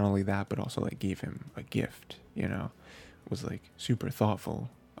 And not only that, but also like gave him a gift. Was like super thoughtful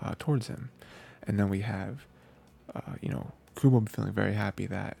towards him. And then we have Kubo feeling very happy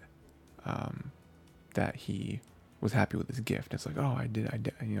that he was happy with his gift. It's like, oh, I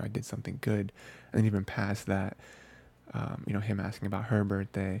did something good. And then even past that, him asking about her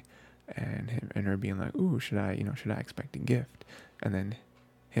birthday and her being like, ooh, should I expect a gift? And then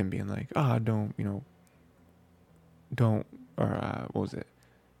him being like, don't, or what was it?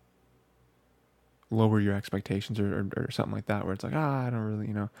 Lower your expectations or something like that, where it's like, I don't really,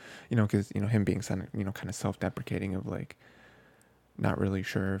 because, him being kind of self-deprecating of like, not really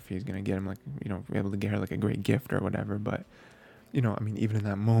sure if he's going to get him like, be able to get her like a great gift or whatever. But, even in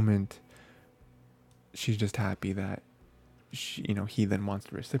that moment, she's just happy that he then wants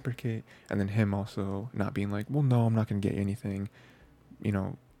to reciprocate, and then him also not being like, well, no, I'm not going to get you anything,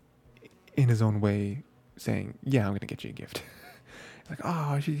 in his own way saying, yeah, I'm going to get you a gift.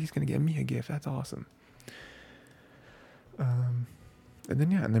 Like, he's going to get me a gift. That's awesome. And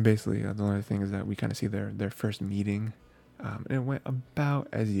then basically the only thing is that we kind of see their first meeting, and it went about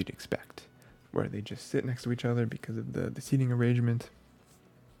as you'd expect, where they just sit next to each other because of the seating arrangement.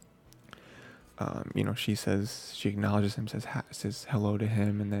 She acknowledges him, says hello to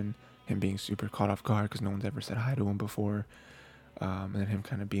him, and then him being super caught off guard because no one's ever said hi to him before. And then him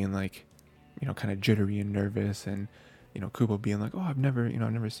kind of being like, kind of jittery and nervous, and Kubo being like, oh, I've never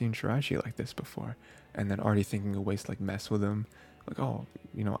seen Shiraishi like this before, and then already thinking of ways to like mess with him, like, oh,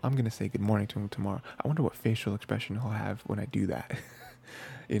 I'm gonna say good morning to him tomorrow. I wonder what facial expression he'll have when I do that.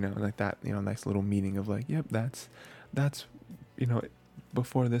 Like that, nice little meaning of like, yep, that's,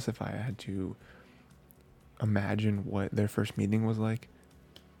 before this, if I had to imagine what their first meeting was like,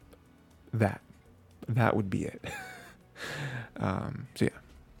 that would be it. So yeah,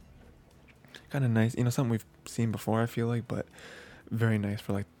 kind of nice. Something we've seen before, I feel like, but very nice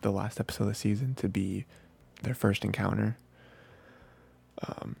for like the last episode of the season to be their first encounter.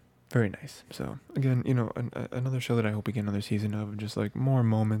 Very nice. So again, another show that I hope we get another season of, just like more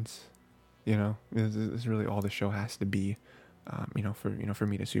moments. This is really all the show has to be. For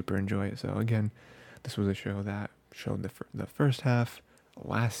me to super enjoy it. So again, this was a show that showed the first half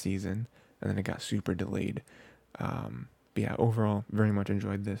last season, and then it got super delayed. But yeah, overall, very much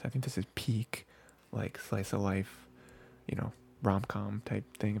enjoyed this. I think this is peak, like slice of life, rom-com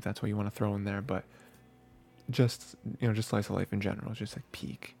type thing, if that's what you want to throw in there. But just slice of life in general is just like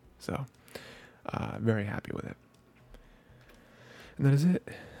peak. So very happy with it. And that is it.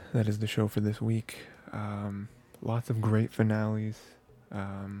 That is the show for this week. Lots of great finales.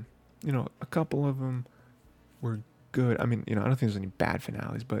 A couple of them were good. I mean, I don't think there's any bad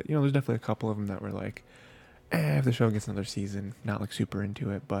finales, but there's definitely a couple of them that were like, if the show gets another season, not like super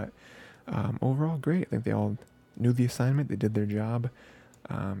into it. But overall, great. I think they all knew the assignment. They did their job.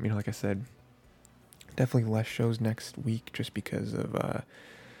 Like I said, definitely less shows next week just because of,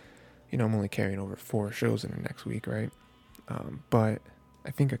 I'm only carrying over 4 shows in the next week, right? But I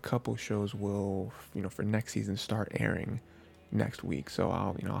think a couple shows will, for next season start airing next week. So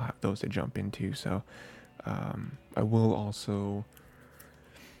I'll have those to jump into. So I will also,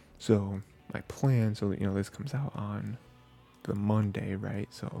 so my plan, so this comes out on the Monday, right?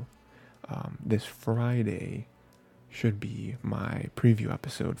 So this Friday should be my preview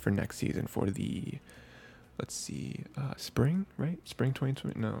episode for next season for the, let's see, spring, right? Spring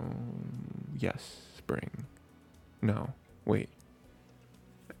 2020? No. Yes, spring. No, wait.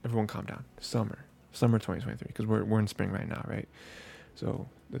 Everyone calm down. Summer 2023, because we're in spring right now, right? So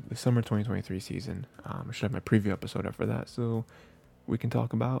the summer 2023 season, I should have my preview episode up for that, so we can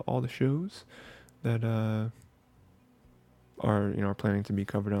talk about all the shows that are planning to be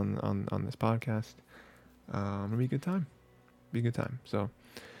covered on this podcast. It'll be a good time. So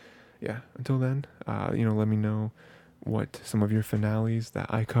yeah, until then, let me know what some of your finales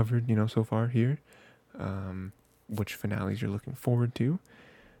that I covered, so far here, which finales you're looking forward to.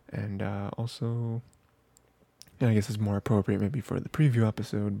 And also, I guess it's more appropriate maybe for the preview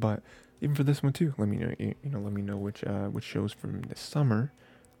episode, but even for this one too, let me know. Let me know which shows from this summer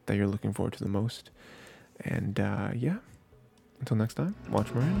that you're looking forward to the most. And yeah, until next time,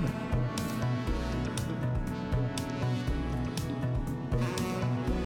 watch more anime.